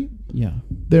movie. Yeah.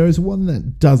 There is one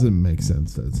that doesn't make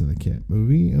sense that's in a camp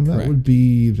movie, and that would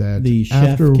be that the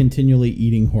chef continually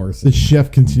eating horses. The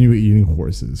chef continually eating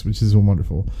horses, which is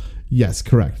wonderful. Yes,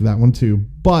 correct. That one too.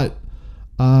 But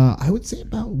I would say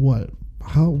about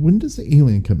when does the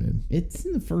alien come in? It's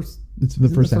in the first. It's in the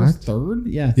first act? Third?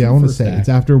 Yeah. Yeah, I want to say it's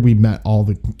after we met all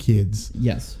the kids.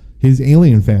 Yes. His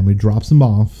alien family drops him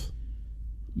off.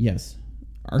 Yes.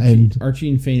 Archie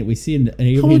and Fanny, we see an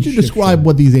alien. How would you describe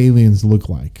what these aliens look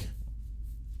like?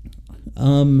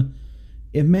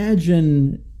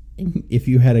 Imagine if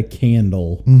you had a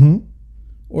candle. Mm-hmm.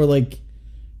 Or like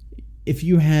if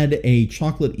you had a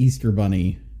chocolate Easter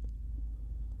bunny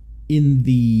in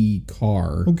the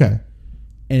car. Okay.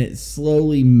 And it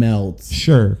slowly melts.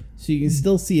 Sure. So you can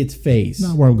still see its face.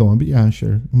 Not where I'm going, but yeah,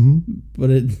 sure. Mm-hmm.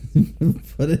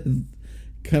 But it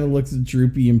kind of looks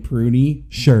droopy and pruny.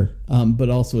 Sure. But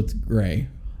also it's gray.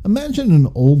 Imagine an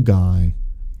old guy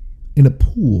in a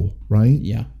pool, right?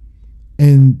 Yeah.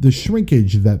 And the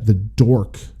shrinkage that the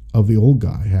dork of the old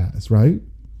guy has, right?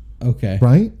 Okay.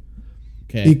 Right?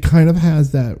 Okay. It kind of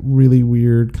has that really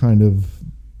weird kind of...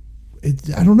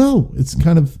 I don't know. It's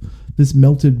kind of this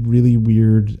melted, really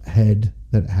weird head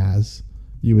that it has,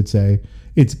 you would say.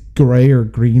 It's gray or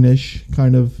greenish,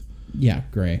 kind of. Yeah,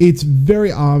 gray. It's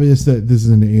very obvious that this is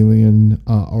an alien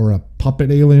or a puppet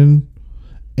alien.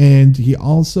 And he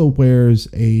also wears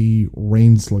a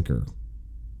rain slicker.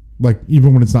 Like,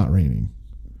 even when it's not raining.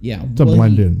 Yeah. To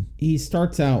blend in. He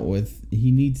starts out with,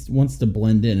 wants to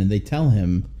blend in, and they tell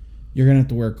him, you're going to have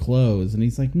to wear clothes. And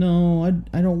he's like, no,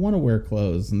 I don't want to wear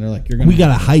clothes. And they're like, we got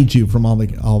to hide you from all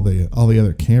the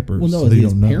other campers. Well, no, so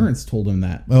his parents told him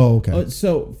that. Oh, okay.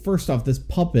 So first off, this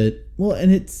puppet, well,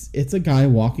 and it's a guy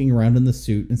walking around in the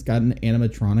suit, and it's got an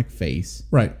animatronic face.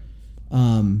 Right.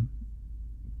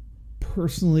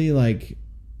 Personally, like,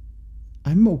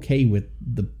 I'm okay with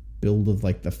the build of,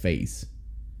 like, the face.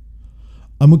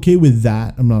 I'm okay with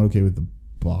that. I'm not okay with the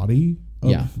body.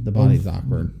 The body's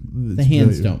awkward. The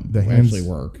hands don't actually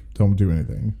work. Don't do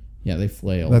anything. Yeah, they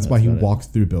flail. That's why he walks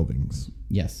through buildings.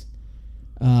 Yes.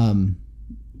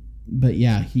 But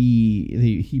yeah,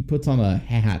 he puts on a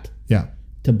hat. Yeah.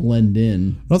 To blend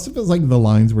in. It also feels like the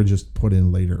lines were just put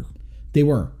in later. They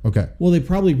were. Okay. Well, they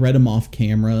probably read them off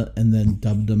camera and then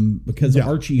dubbed them because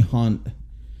Archie Hunt.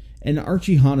 And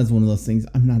Archie Hunt is one of those things.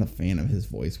 I'm not a fan of his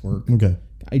voice work. Okay.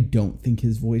 I don't think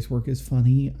his voice work is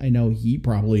funny. I know he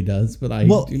probably does, but I do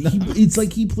not. It's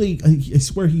like he played. I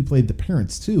swear he played the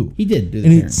parents too. He did do the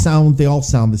parents. They all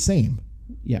sound the same.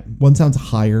 Yeah. One sounds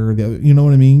higher. The other, you know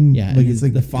what I mean? Yeah. Like it's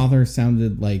like the father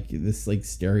sounded like this like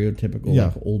stereotypical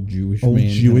like old Jewish man. Old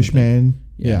Jewish man.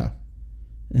 Yeah.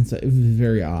 And so it was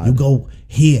very odd. You go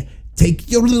here.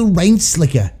 Take your little rain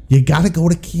slicker. You gotta go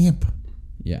to camp.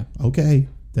 Yeah. Okay,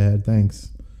 Dad. Thanks.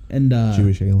 And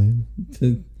Jewish alien.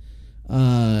 With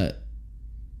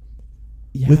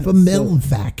a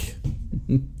melvac.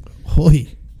 Hoi.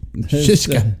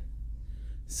 Shishka.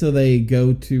 So they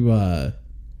go to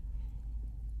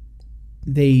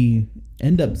they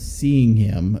end up seeing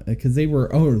him because they were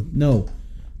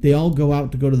they all go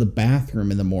out to go to the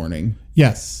bathroom in the morning.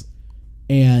 Yes.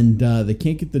 And they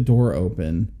can't get the door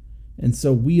open. And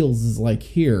so Wheels is like,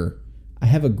 here, I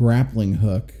have a grappling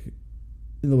hook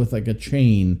with like a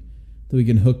chain that we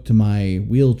can hook to my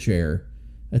wheelchair,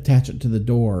 attach it to the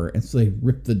door. And so they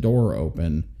rip the door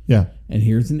open. Yeah. And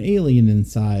here's an alien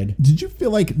inside. Did you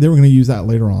feel like they were going to use that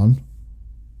later on?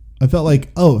 I felt like,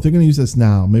 if they're going to use this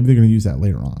now, maybe they're going to use that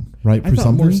later on, right? I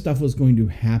thought more stuff was going to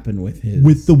happen with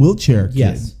the wheelchair kid.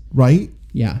 Yes. Right?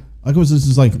 Yeah. I was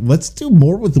just like, let's do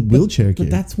more with the wheelchair kid.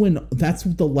 But that's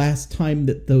the last time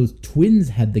that those twins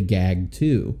had the gag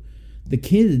too. The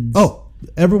kids. Oh,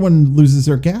 everyone loses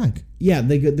their gag. Yeah,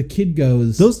 the kid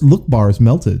goes. Those look bars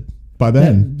melted by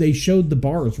then. They showed the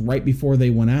bars right before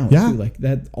they went out. Yeah. Too. Like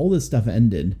that, all this stuff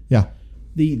ended. Yeah.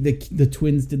 The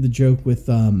twins did the joke with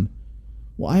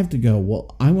well, I have to go.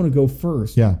 Well, I want to go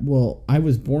first. Yeah. Well, I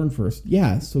was born first.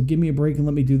 Yeah. So give me a break and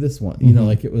let me do this one. You know,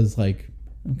 like it was like,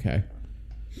 okay.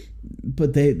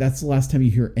 But that's the last time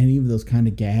you hear any of those kind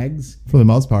of gags. For the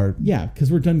most part. Yeah,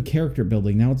 because we're done character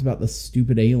building. Now it's about the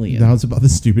stupid alien. Now it's about the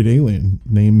stupid alien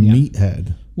named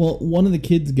Meathead. Well, one of the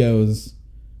kids goes,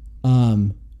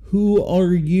 who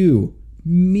are you?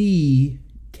 Me,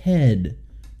 Ted.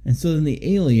 And so then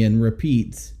the alien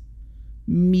repeats,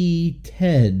 me,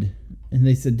 Ted. And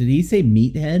they said, did he say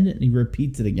meathead? And he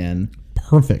repeats it again.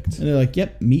 Perfect. And they're like,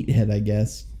 yep, meathead, I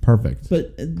guess. Perfect.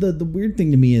 But the weird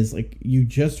thing to me is, like, you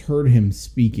just heard him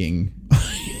speaking.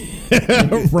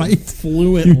 Right?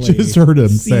 Fluently. You just heard him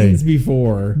say. Scenes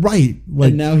before. Right. Like,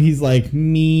 and now he's like,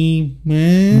 me.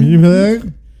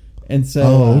 And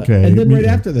so, okay. And then right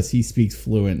after this, he speaks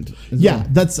fluent. Yeah,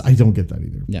 well. I don't get that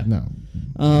either. Yeah. No.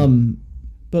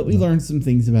 But we learned some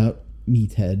things about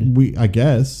Meathead. I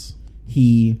guess.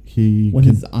 When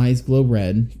his eyes glow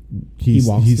red, he's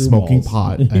smoking walls.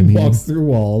 pot. He walks through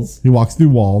walls. He walks through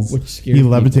walls. Which scares He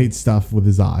levitates stuff with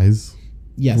his eyes.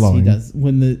 Yes, glowing. He does.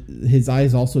 When his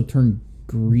eyes also turn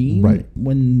green. Right.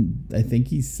 When I think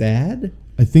he's sad.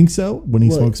 I think so. When he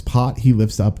smokes pot, he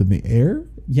lifts up in the air.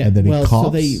 Yeah. And then he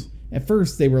coughs. So at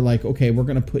first they were like, okay, we're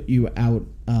gonna put you out.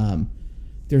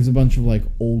 There's a bunch of like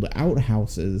old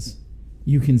outhouses.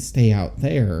 You can stay out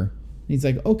there. And he's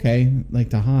like, okay, like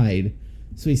to hide.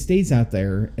 So he stays out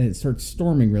there, and it starts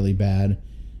storming really bad.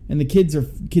 And the kids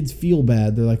feel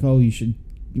bad. They're like, oh, we should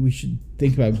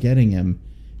think about getting him.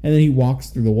 And then he walks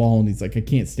through the wall, and he's like, I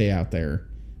can't stay out there.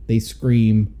 They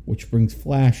scream, which brings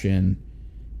Flash in.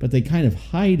 but they kind of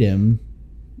hide him.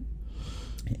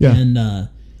 Yeah. And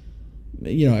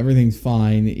everything's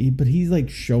fine, but he's like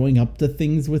showing up to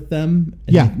things with them.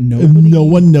 And Yeah, like, nobody, no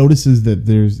one notices that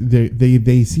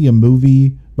they see a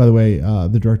movie. By the way,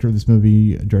 the director of this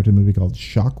movie directed a movie called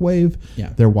Shockwave.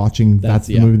 Yeah. They're watching. That's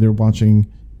the movie they're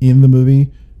watching in the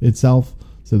movie itself.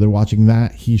 So they're watching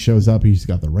that. He shows up. He's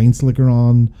got the rain slicker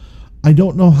on. I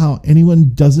don't know how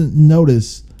anyone doesn't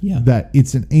notice that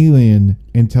it's an alien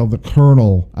until the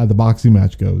colonel at the boxing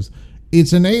match goes,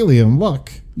 "It's an alien.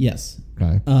 Look." Yes.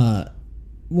 Okay.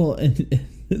 Well,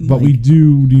 But we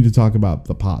do need to talk about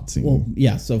the pot scene. Well,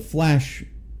 yeah. So Flash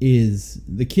is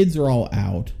the kids are all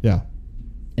out. Yeah.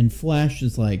 And Flash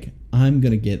is like, I'm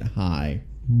gonna get high.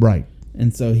 Right.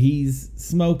 And so he's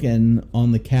smoking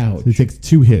on the couch. He takes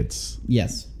 2 hits.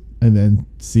 Yes. And then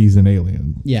sees an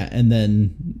alien. Yeah, and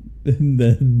then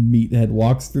the meathead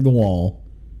walks through the wall.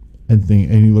 And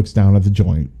he looks down at the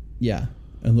joint. Yeah.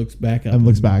 And looks back up. And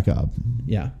looks back up.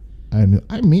 Yeah. And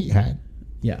I'm meathead.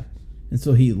 Yeah. And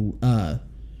so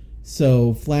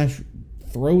so Flash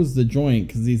throws the joint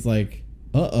because he's like,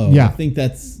 uh-oh. Yeah. I think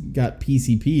that's got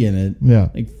PCP in it. Yeah.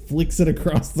 Like flicks it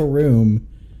across the room.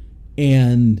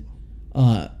 And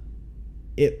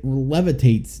it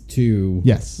levitates to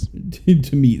Yes. to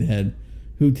Meathead,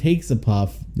 who takes a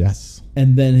puff, Yes.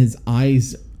 and then his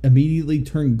eyes immediately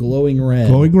turn glowing red.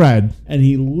 Glowing red. And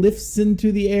he lifts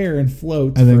into the air and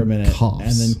floats And for then a minute, coughs.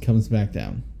 and then comes back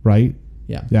down. Right?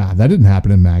 Yeah. Yeah, that didn't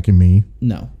happen in Mac and Me.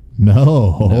 No.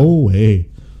 No way.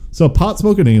 So pot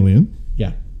smoking alien.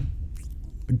 Yeah.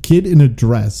 A kid in a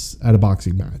dress at a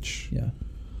boxing match. Yeah.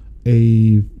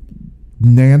 A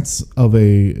Nance of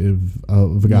a guy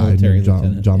Military named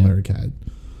John lieutenant, yeah. Larroquette.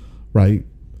 Right?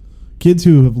 Kids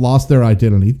who have lost their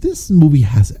identity. This movie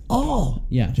has it all.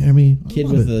 Yeah. Jeremy. I Kid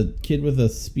love with it. a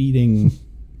speeding.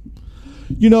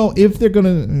 You know, if they're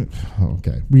gonna,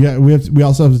 okay, we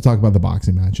also have to talk about the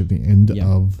boxing match at the end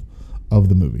of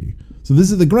the movie. So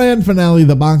this is the grand finale,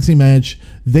 the boxing match.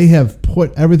 They have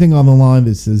put everything on the line.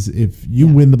 This is if you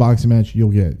win the boxing match,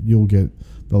 you'll get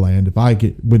the land. If I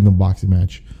win the boxing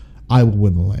match, I will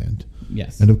win the land.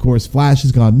 Yes. And of course, Flash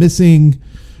has gone missing.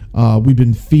 We've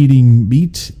been feeding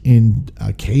meat in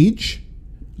a cage.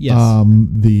 Yes.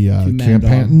 The Camp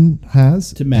Panton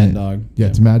has To Mad Dog. Yeah,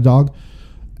 to Mad Dog.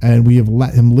 And we have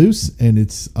let him loose, and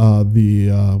it's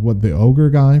the ogre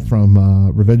guy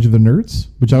from Revenge of the Nerds,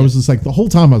 which I was just like the whole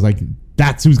time I was like,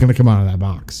 that's who's gonna come out of that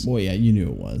box. Well, yeah, you knew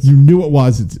it was. You knew it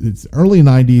was. It's early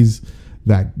 '90s.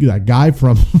 That guy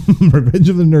from Revenge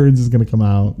of the Nerds is gonna come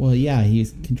out. Well, yeah,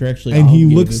 he's contractually And he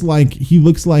obligated.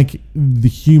 looks like the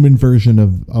human version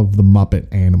of the Muppet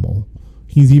animal.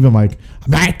 He's even like a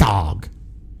Mad Dog.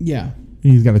 Yeah.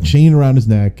 He's got a chain around his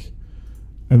neck,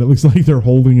 and it looks like they're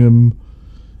holding him.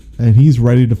 And he's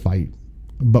ready to fight.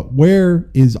 But where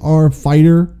is our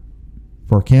fighter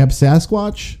for Camp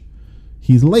Sasquatch?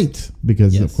 He's late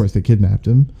because, of course, they kidnapped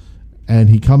him. And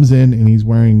he comes in and he's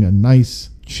wearing a nice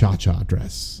cha-cha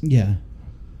dress. Yeah.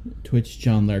 Twitch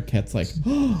John Larroquette's like,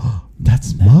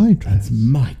 That's my dress. that's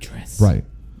my dress. Right.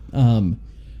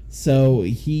 So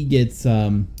he gets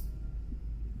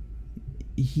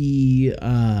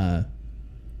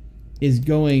is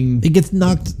going. It gets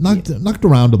knocked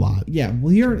around a lot. Yeah,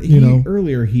 well,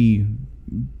 earlier he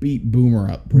beat Boomer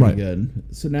up pretty Right. good.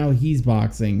 So now he's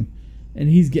boxing, and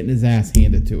he's getting his ass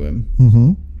handed to him.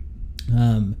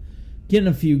 Mm-hmm. Getting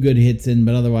a few good hits in,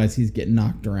 but otherwise he's getting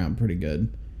knocked around pretty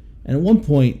good. And at one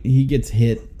point he gets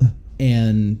hit,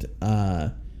 and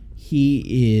he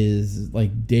is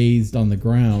like dazed on the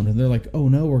ground, and they're like, "Oh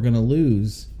no, we're gonna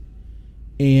lose."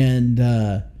 And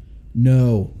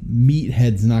no,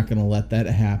 Meathead's not going to let that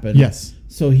happen. Yes.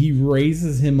 So he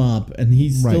raises him up, and he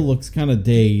still looks kind of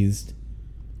dazed.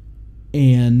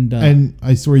 And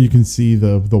I swear you can see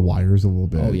the wires a little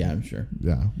bit. oh yeah, I'm sure.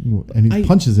 Yeah. And he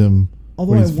punches him.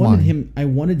 Although when he's I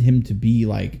wanted him to be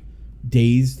like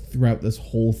dazed throughout this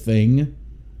whole thing,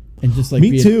 and just like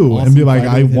me be an too, awesome and be like,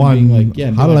 fighter I with him won. being like,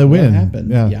 yeah, how did like, I what win? happened?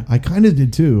 Yeah, I kind of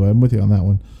did too. I'm with you on that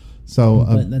one. So,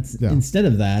 but that's instead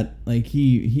of that, like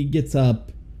he gets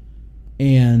up,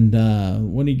 and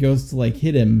when he goes to like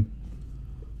hit him,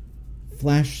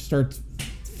 Flash starts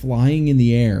flying in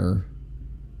the air,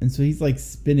 and so he's like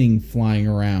spinning, flying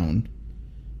around,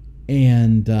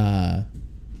 and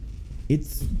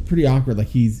it's pretty awkward. Like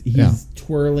he's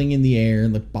twirling in the air,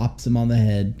 like bops him on the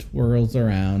head, twirls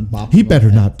around, bops. he him on better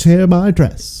the head. not tear my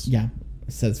dress. Yeah,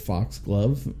 says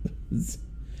Foxglove.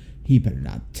 He better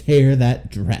not tear that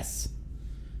dress.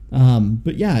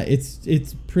 But yeah,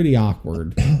 it's pretty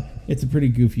awkward. It's a pretty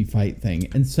goofy fight thing,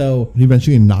 and so He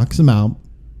eventually knocks him out.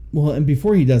 Well, and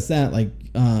before he does that, like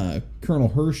Colonel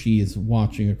Hershey is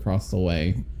watching across the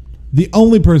way. The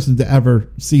only person to ever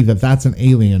see that that's an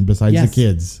alien besides the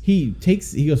kids. He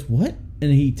goes, what?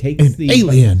 And he takes an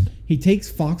alien. He takes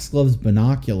Foxglove's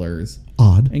binoculars.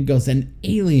 Odd. And goes, an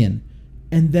alien.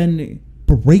 And then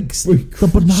breaks the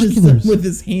binoculars them with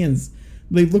his hands.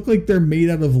 They look like they're made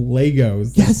out of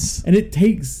Legos. Yes. And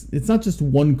it's not just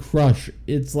one crush.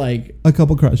 It's like a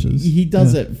couple crushes. He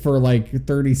does it for like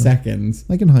 30 seconds.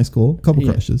 Like in high school, a couple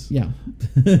crushes. Yeah.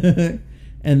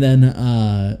 And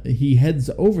then he heads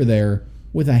over there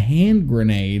with a hand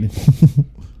grenade,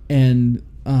 and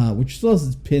which still has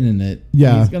its pin in it.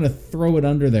 Yeah. He's going to throw it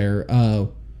under their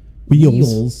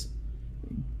wheels.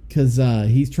 Because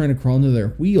he's trying to crawl into their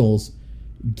wheels.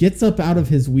 Gets up out of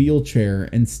his wheelchair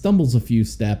and stumbles a few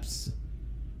steps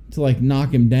to like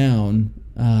knock him down.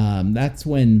 That's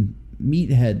when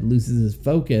Meathead loses his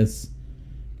focus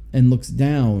and looks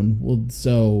down. Well,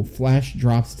 so Flash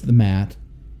drops to the mat,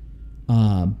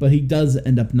 but he does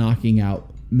end up knocking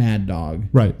out Mad Dog.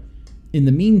 Right. In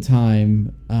the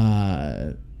meantime,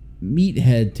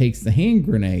 Meathead takes the hand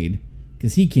grenade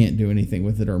because he can't do anything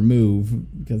with it or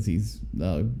move because he's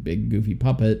a big goofy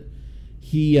puppet.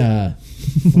 He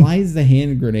flies the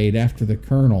hand grenade after the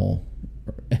colonel,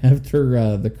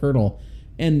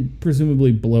 and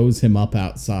presumably blows him up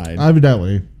outside.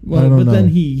 Evidently. Well, but then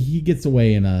he gets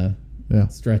away in a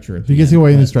stretcher. He gets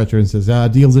away in the stretcher and says,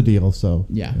 "Deal's a deal." So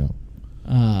yeah.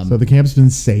 So the camp's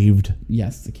been saved.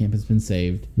 Yes, the camp has been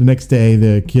saved. The next day,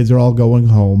 the kids are all going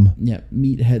home. Yeah,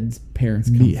 Meathead's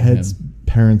parents come Meathead's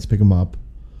parents pick him up.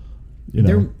 You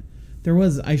know. There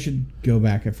was, I should go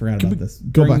back, I forgot about this.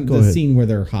 Go ahead. The scene where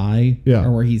they're high,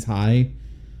 or where he's high,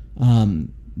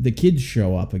 the kids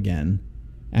show up again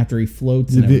after he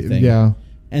floats and everything. Yeah.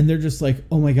 And they're just like,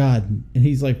 oh my God. And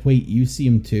he's like, wait, you see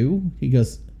him too? He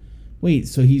goes, wait,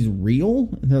 so he's real?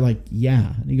 And they're like,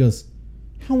 yeah. And he goes,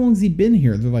 how long's he been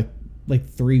here? They're like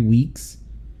 3 weeks.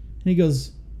 And he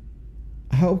goes,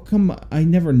 how come I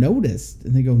never noticed?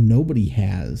 And they go, nobody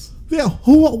has. Yeah,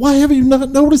 why have you not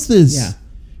noticed this? Yeah.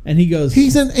 And he goes,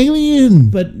 he's an alien.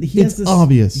 But it's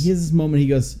obvious. He has this moment. He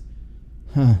goes,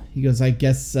 huh. He goes, I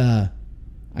guess I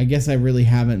really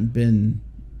haven't been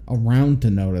around to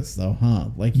notice though, huh?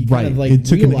 Like he kind of like it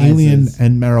took an alien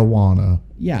and marijuana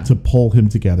to pull him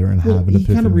together and have an epiphany.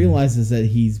 He kind of realizes that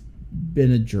he's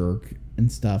been a jerk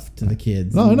and stuff to the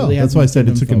kids. No, really that's why I said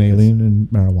it took an alien and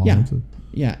marijuana.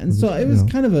 Yeah. And so it was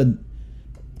kind of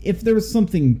if there was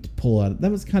something to pull out,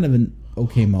 that was kind of an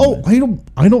okay moment. Oh,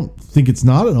 I don't think it's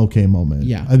not an okay moment.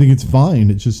 Yeah. I think it's fine.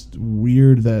 It's just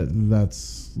weird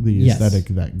that's the aesthetic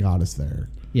that got us there.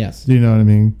 Yes. Do you know what I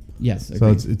mean? Yes. So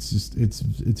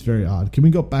it's very odd. Can we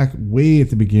go back way at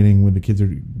the beginning when the kids are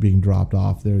being dropped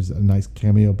off? There's a nice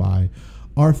cameo by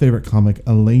our favorite comic,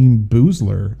 Elaine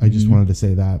Boozler. I just wanted to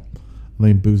say that.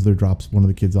 Elaine Boozler drops one of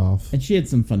the kids off. And she had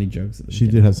some funny jokes. She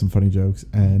did have some funny jokes.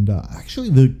 And actually,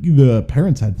 the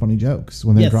parents had funny jokes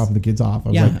when they were dropping the kids off. I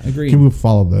was like, agreed. Can we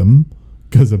follow them?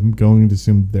 Because I'm going to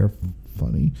assume they're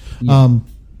funny. Yeah.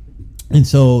 And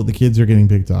so the kids are getting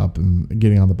picked up and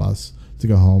getting on the bus to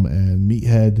go home. And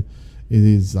Meathead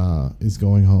is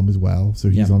going home as well. So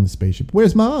he's on the spaceship.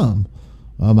 Where's Mom?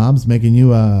 Mom's making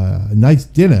you a nice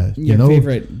dinner. Your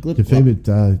favorite glip. Your favorite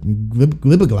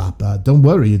glibberglop. Don't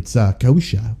worry, it's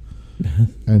kosher.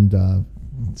 And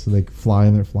so they fly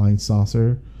in their flying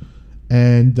saucer,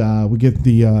 and we get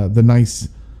the nice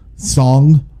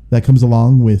song that comes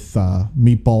along with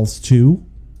Meatballs 2,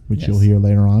 which you'll hear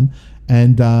later on.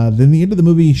 And then the end of the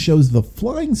movie shows the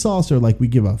flying saucer, like we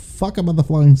give a fuck about the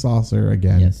flying saucer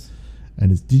again. Yes.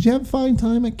 And did you have a fine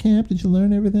time at camp? Did you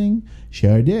learn everything?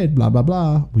 Sure did. Blah, blah,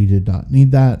 blah. We did not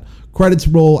need that. Credits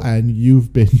roll, and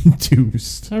you've been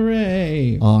deuced.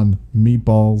 Hooray. On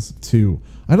Meatballs 2.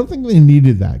 I don't think they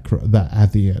needed that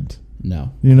at the end.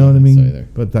 No. You know what I mean? So either.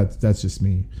 But that's just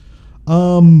me.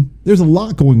 There's a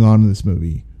lot going on in this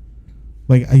movie.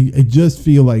 Like, I just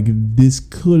feel like this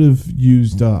could have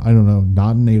used, I don't know,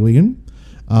 not an alien.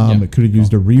 It could have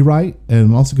used a rewrite,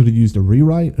 and also could have used a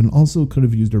rewrite, and also could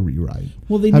have used a rewrite.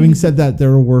 Well, having said that,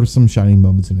 there were some shining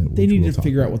moments in it. They needed to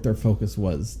figure out what their focus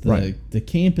was: the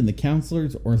camp and the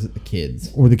counselors, or is it the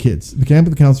kids? Or the kids, the camp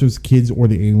and the counselors, kids, or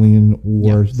the alien,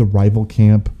 or the rival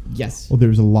camp. Yes. Well,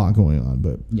 there's a lot going on,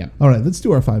 but all right, let's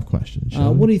do our 5 questions.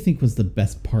 What do you think was the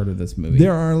best part of this movie?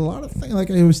 There are a lot of things.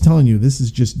 Like I was telling you, this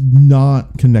is just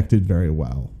not connected very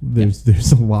well.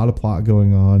 There's a lot of plot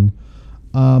going on.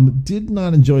 Did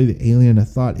not enjoy the alien. I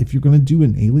thought if you're going to do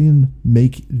an alien,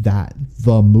 make that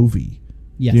the movie.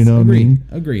 Yes, you know what I mean?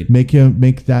 Agreed. Make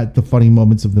that the funny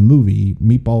moments of the movie.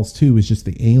 Meatballs 2 is just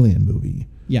the alien movie.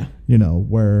 Yeah. You know,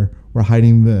 where we're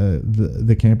hiding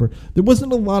the camper. There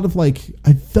wasn't a lot of like,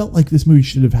 I felt like this movie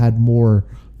should have had more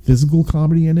physical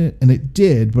comedy in it, and it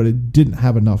did, but it didn't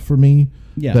have enough for me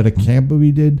that a camp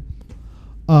movie did.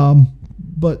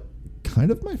 But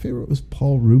kind of my favorite was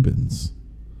Paul Rubens,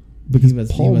 because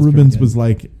Paul Rubens was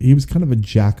like, he was kind of a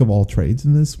jack of all trades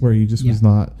in this, where he just was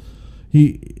not.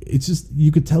 It's just,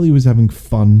 you could tell he was having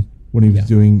fun when he was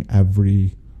doing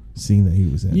every scene that he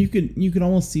was in. You could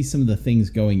almost see some of the things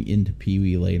going into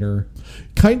Pee-wee later.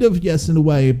 Kind of, yes, in a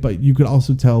way, but you could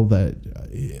also tell that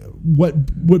what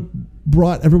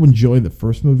brought everyone joy in the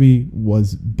first movie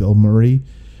was Bill Murray,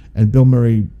 and Bill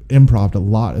Murray improv'd a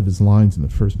lot of his lines in the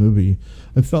first movie.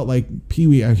 I felt like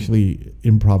Pee-wee actually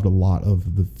improv'd a lot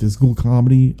of the physical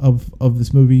comedy of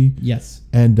this movie. Yes.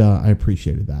 And I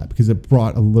appreciated that, because it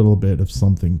brought a little bit of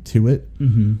something to it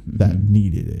that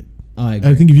needed it. I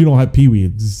agree. I think if you don't have Pee-wee,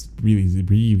 it's really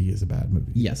is a bad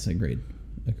movie. Yes, agreed.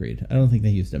 I don't think they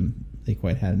used him. They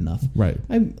quite had enough. Right.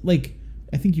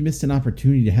 I think you missed an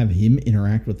opportunity to have him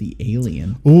interact with the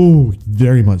alien. Oh,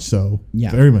 very much so.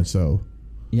 Yeah. Very much so.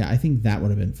 Yeah, I think that would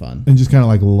have been fun. And just kind of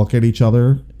like look at each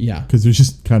other. Yeah. Because they're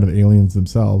just kind of aliens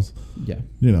themselves. Yeah.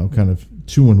 You know, kind of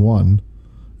 2 in 1.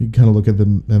 You kind of look at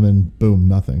them and then boom,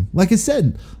 nothing. Like I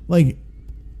said, like,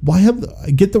 why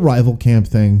get the rival camp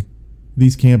thing?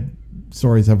 These camp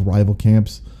stories have rival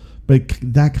camps, but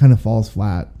that kind of falls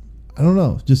flat. I don't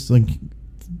know. Just like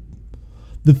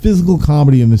the physical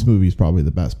comedy in this movie is probably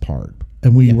the best part,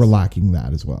 and we were lacking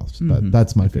that as well. But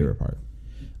that's my favorite part.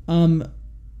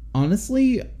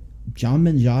 Honestly, John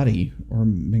Mangiotti,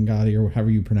 or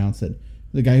however you pronounce it,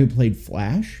 the guy who played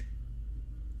Flash.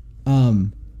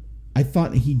 I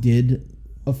thought he did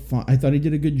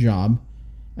a good job.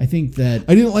 I think that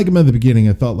I didn't like him at the beginning.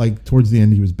 I thought like towards the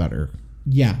end he was better.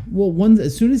 Yeah. Well,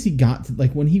 as soon as he got to,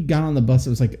 like, when he got on the bus,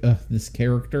 it was like, this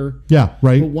character. Yeah,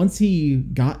 right. But once he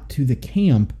got to the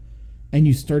camp and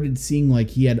you started seeing,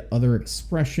 like, he had other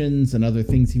expressions and other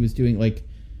things he was doing, like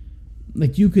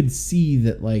you could see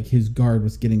that, like, his guard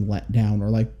was getting let down, or,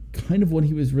 like, kind of what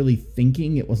he was really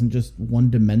thinking. It wasn't just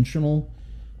one-dimensional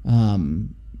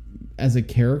as a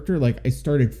character. Like, I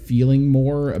started feeling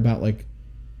more about, like,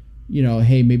 you know,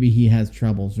 hey, maybe he has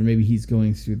troubles, or maybe he's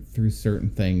going through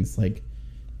certain things. Like,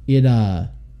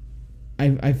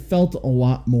 I felt a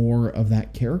lot more of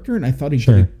that character, and I thought he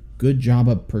did a good job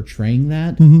of portraying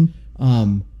that,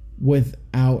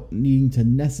 without needing to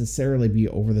necessarily be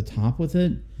over the top with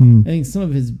it. I think some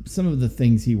of the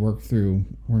things he worked through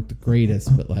weren't the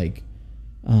greatest, but like,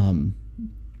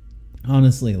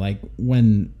 honestly, like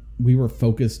when we were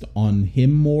focused on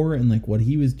him more and like what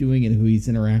he was doing and who he's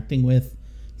interacting with,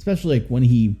 especially like when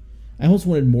I almost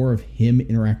wanted more of him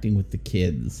interacting with the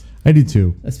kids. I did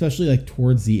too. Especially like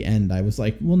towards the end, I was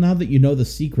like, well, now that you know the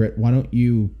secret, why don't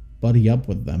you buddy up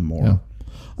with them more? Yeah.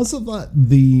 Also thought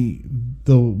the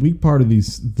weak part of the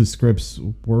scripts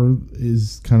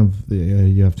is kind of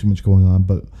you have too much going on,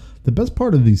 but the best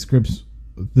part of the script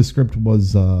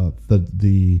was the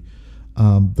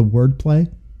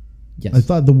wordplay. Yes. I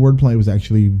thought the wordplay was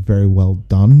actually very well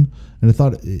done, and I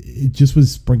thought it just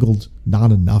was sprinkled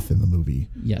not enough in the movie.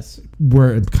 Yes.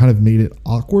 Where it kind of made it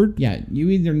awkward. Yeah, you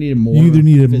either needed more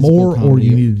or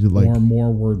you needed like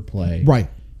more wordplay. Right.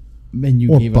 And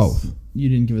you gave both. You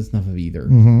didn't give us enough of either.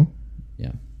 Mm-hmm.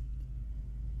 Yeah.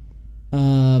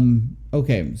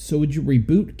 Okay, so would you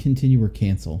reboot, continue, or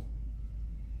cancel?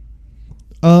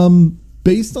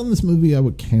 Based on this movie, I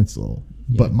would cancel.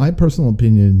 Yeah. But my personal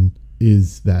opinion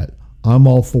is that I'm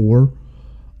all for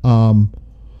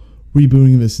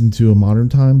rebooting this into a modern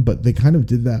time, but they kind of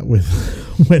did that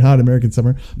with Wet Hot American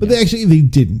Summer. But they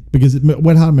didn't, because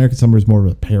Wet Hot American Summer is more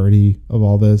of a parody of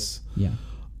all this. Yeah.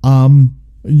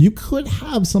 You could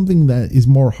have something that is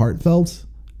more heartfelt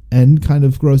and kind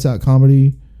of gross out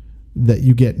comedy that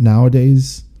you get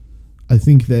nowadays. I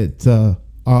think that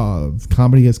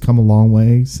comedy has come a long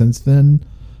way since then.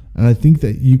 And I think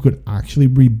that you could actually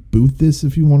reboot this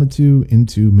if you wanted to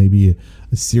into maybe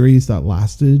a series that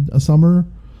lasted a summer.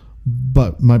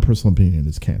 But my personal opinion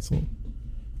is cancel.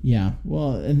 Yeah,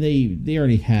 well, and they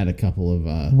already had a couple of...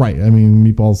 right, I mean,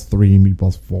 Meatballs 3,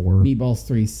 Meatballs 4. Meatballs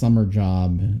 3 Summer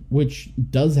Job, which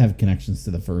does have connections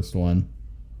to the first one.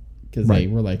 Because they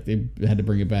were like, they had to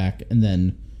bring it back. And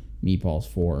then Meatballs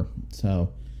 4.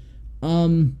 So,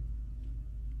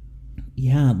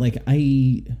 yeah, like,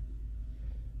 I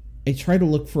try to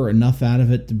look for enough out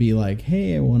of it to be like,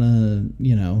 hey, I want to,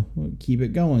 keep it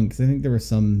going. Because I think there were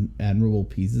some admirable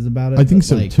pieces about it. I think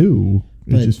so, too.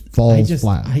 It just falls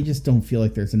flat. I just don't feel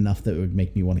like there's enough that would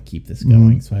make me want to keep this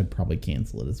going, so I'd probably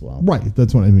cancel it as well. Right,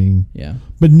 that's what I mean. Yeah.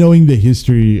 But knowing the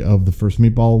history of the first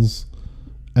Meatballs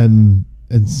and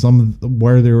and some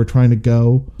where they were trying to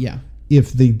go. Yeah.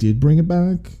 If they did bring it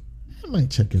back, I might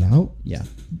check it out. Yeah.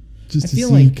 Just to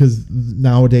see, because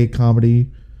nowadays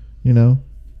comedy,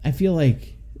 I feel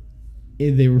like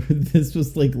they were. This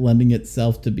was like lending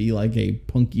itself to be like a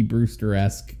Punky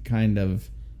Brewster-esque kind of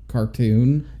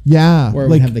cartoon. Yeah, where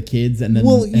we have the kids and then.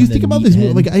 Well, you think about this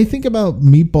movie. Like I think about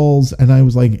Meatballs, and I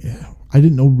was like, I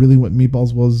didn't know really what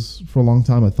Meatballs was for a long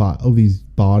time. I thought, these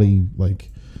body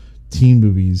like teen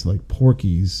movies like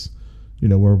Porky's,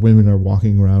 where women are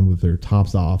walking around with their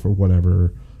tops off or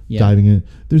whatever. Yeah. Diving in.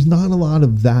 There's not a lot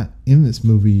of that in this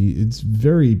movie. It's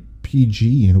very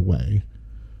PG in a way.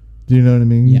 Do you know what I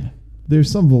mean? Yeah.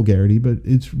 There's some vulgarity, but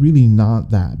it's really not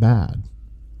that bad.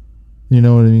 You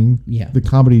know what I mean? Yeah. The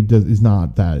comedy is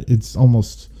not that. It's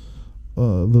almost a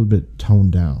little bit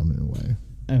toned down in a way.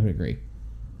 I would agree.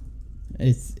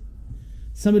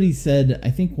 Somebody said, I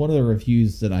think one of the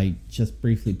reviews that I just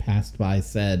briefly passed by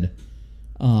said,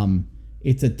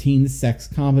 it's a teen sex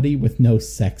comedy with no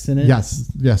sex in it.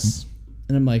 Yes.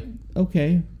 And I'm like,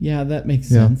 okay, yeah, that makes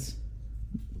sense.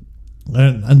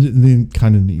 And they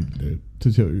kind of needed it,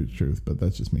 to tell you the truth, but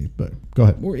that's just me. But go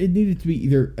ahead. Or it needed to be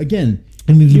either, again,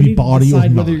 it needed to be body to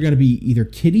decide or whether not. you're going to be either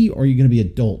kiddie or you're going to be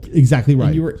adult. Exactly right.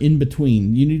 And you were in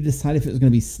between. You need to decide if it was going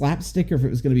to be slapstick or if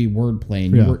it was going to be wordplay.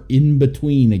 And you were in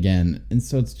between again. And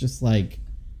so it's just like,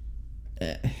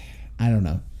 I don't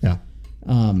know. Yeah.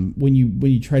 When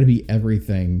you try to be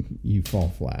everything, you fall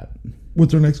flat.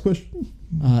 What's our next question?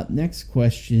 Next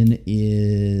question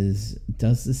is,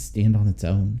 does this stand on its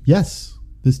own? Yes,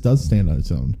 this does stand on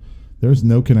its own. There's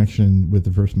no connection with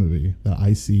the first movie that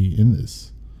I see in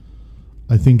this.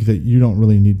 I think that you don't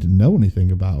really need to know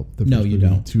anything about the first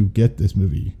movie to get this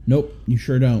movie. Nope, you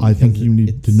sure don't. I think you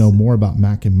need to know more about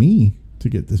Mac and Me to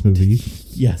get this movie.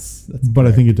 Yes, but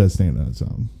correct. I think it does stand on its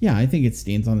own. Yeah, I think it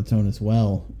stands on its own as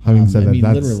well. Having said that,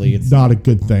 that's literally, it's not a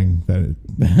good thing that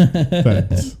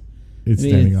it's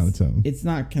standing on its own. It's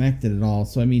not connected at all.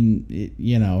 So I mean,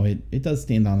 it does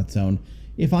stand on its own.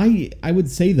 If I would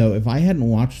say though, if I hadn't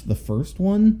watched the first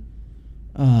one,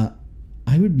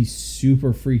 I would be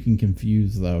super freaking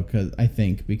confused though,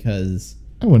 because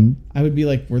I wouldn't. I would be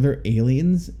like, were there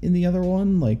aliens in the other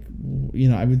one? Like,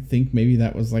 I would think maybe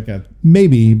that was like a...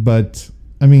 Maybe, but,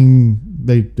 I mean,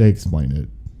 they explain it.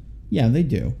 Yeah, they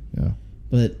do. Yeah.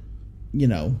 But,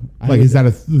 is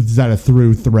that a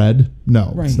through thread?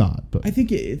 No, right. It's not. But I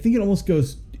think it almost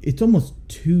goes... It's almost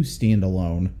too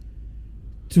standalone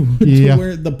to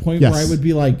where the point where I would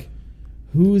be like,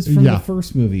 who's from the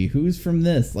first movie? Who's from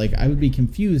this? Like, I would be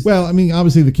confused. Well, I mean,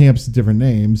 obviously the camp's a different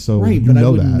name, so right, but I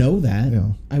wouldn't know that.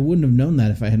 Yeah. I wouldn't have known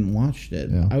that if I hadn't watched it.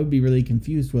 Yeah. I would be really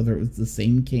confused whether it was the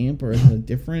same camp or a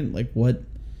different. Like, what?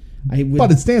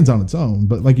 But it stands on its own.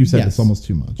 But like you said, it's almost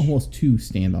too much. Almost too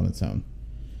stand on its own.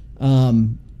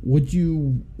 Would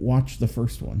you watch the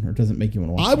first one, or does it make you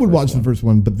want to watch? I would watch the first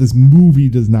one, but this movie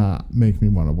does not make me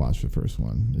want to watch the first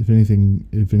one. If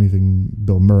anything,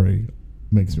 Bill Murray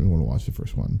makes me want to watch the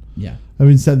first one. Yeah.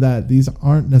 Having said that, these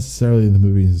aren't necessarily the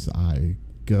movies I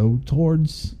go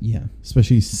towards. Yeah.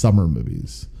 Especially summer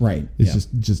movies. Right. It's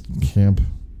just camp,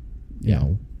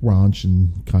 raunch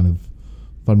and kind of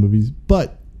fun movies.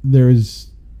 But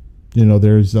there's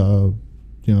an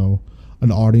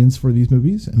audience for these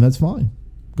movies, and that's fine.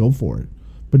 Go for it.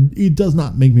 But it does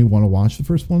not make me want to watch the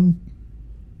first one.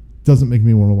 Doesn't make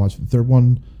me want to watch the third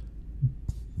one.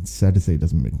 It's sad to say it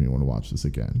doesn't make me want to watch this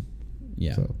again.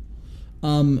 Yeah. So.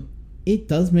 It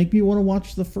does make me want to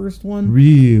watch the first one.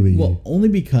 Really? Well, only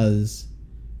because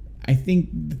I think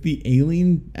the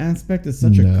alien aspect is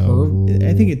such a curve.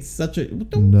 I think it's such a...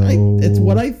 it's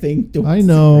what I think. I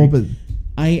know, but...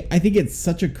 I think it's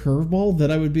such a curveball that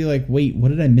I would be like, wait, what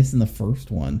did I miss in the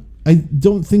first one? I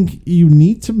don't think you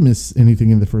need to miss anything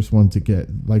in the first one to get,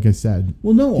 like I said.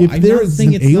 Well, no, if there's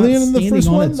an alien in the first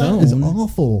one, that is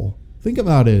awful. Think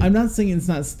about it. I'm not saying it's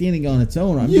not standing on its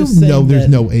own. There's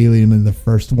no alien in the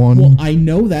first one. Well, I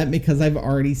know that because I've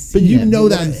already seen it. But you know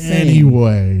that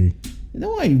anyway.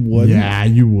 No, I wouldn't. Yeah,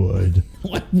 you would.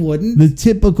 No, I wouldn't. The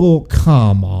typical,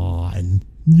 come on.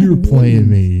 You're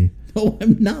playing me. No,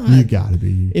 I'm not. You gotta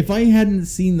be. If I hadn't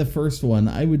seen the first one,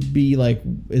 I would be like,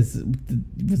 was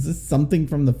this something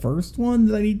from the first one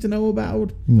that I need to know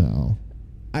about? No.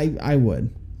 I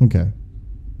would. Okay.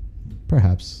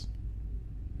 Perhaps.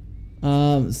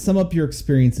 Sum up your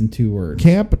experience in 2 words.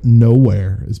 Camp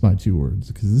nowhere is my 2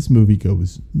 words, because this movie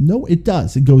goes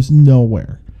it goes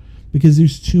nowhere because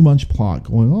there's too much plot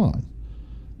going on.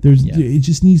 It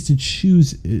just needs to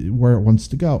choose where it wants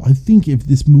to go. I think if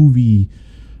this movie,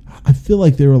 I feel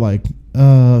like they were like,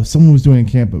 someone was doing a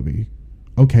camp movie.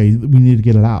 Okay, we need to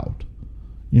get it out,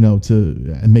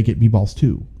 and make it Meatballs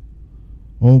 2.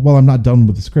 Well, I'm not done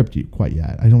with the script quite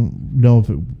yet. I don't know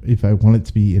if I want it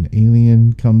to be an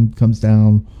alien comes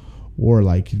down, or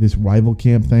like this rival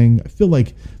camp thing. I feel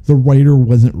like the writer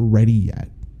wasn't ready yet.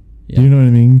 Yeah. Do you know what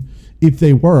I mean? If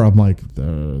they were, I'm like,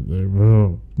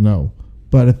 no.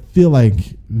 But I feel like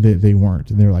they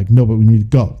weren't, and they're like, no, but we need to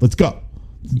go. Let's go.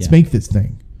 Let's make this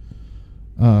thing.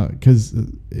 Because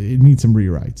it needs some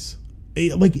rewrites.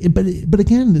 But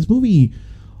again, this movie,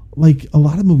 like a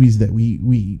lot of movies that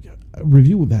we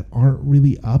review that aren't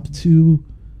really up to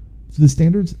the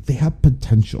standards, they have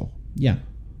potential. Yeah.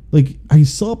 Like I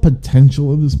saw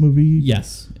potential in this movie.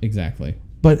 Yes, exactly.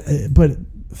 But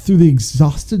through the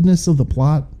exhaustedness of the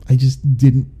plot, I just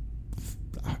didn't.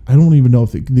 I don't even know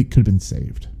if it could have been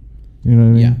saved. You know what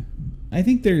I mean? Yeah. I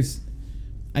think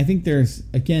there's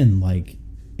again like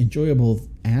enjoyable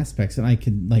aspects, and I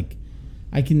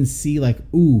can see like,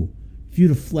 ooh, if you'd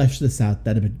have fleshed this out,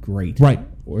 that'd have been great, right?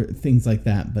 Or things like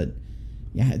that. But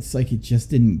yeah, it's like it just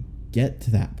didn't get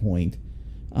to that point.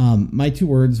 My two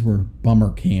words were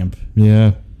bummer camp.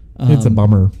 Yeah, it's a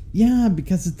bummer. Yeah,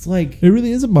 because it's like it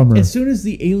really is a bummer. As soon as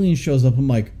the alien shows up, I'm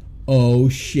like, oh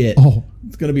shit! Oh,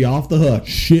 it's gonna be off the hook.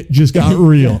 Shit just got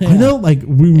real. Yeah. I know, like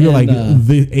we were like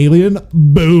the alien.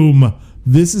 Boom!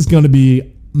 This is gonna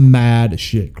be mad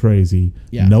shit crazy.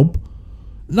 Yeah. Nope.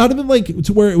 Not even like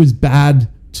to where it was bad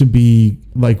to be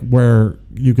like where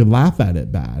you could laugh at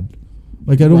it bad.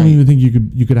 Like I don't even think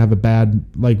you could have a bad,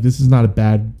 like this is not a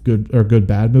bad good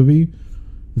bad movie.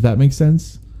 If that makes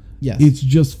sense. Yes. It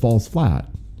just falls flat.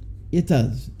 It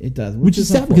does. Which is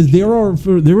sad because there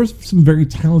were some very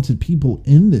talented people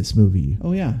in this movie.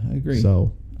 Oh yeah, I agree.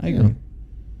 So I agree. Yeah.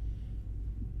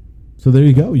 So there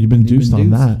you go. You've been deuced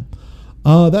on that.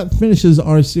 That finishes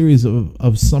our series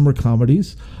of summer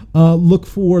comedies. Look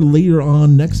for later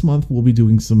on next month. We'll be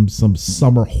doing some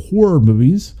summer horror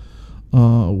movies.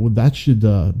 That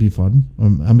should be fun.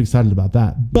 I'm excited about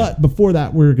that. But before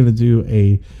that, we're going to do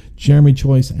a Jeremy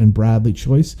choice and Bradley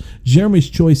choice. Jeremy's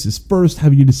choice is first.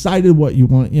 Have you decided what you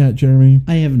want yet, Jeremy?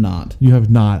 I have not. You have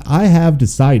not. I have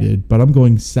decided, but I'm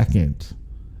going second.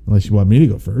 Unless you want me to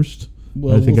go first.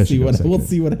 Well, we'll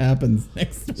see what happens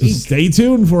next week. So stay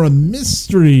tuned for a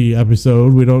mystery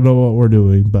episode. We don't know what we're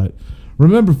doing, but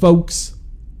remember, folks,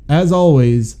 as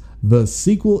always, the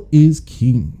sequel is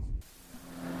king.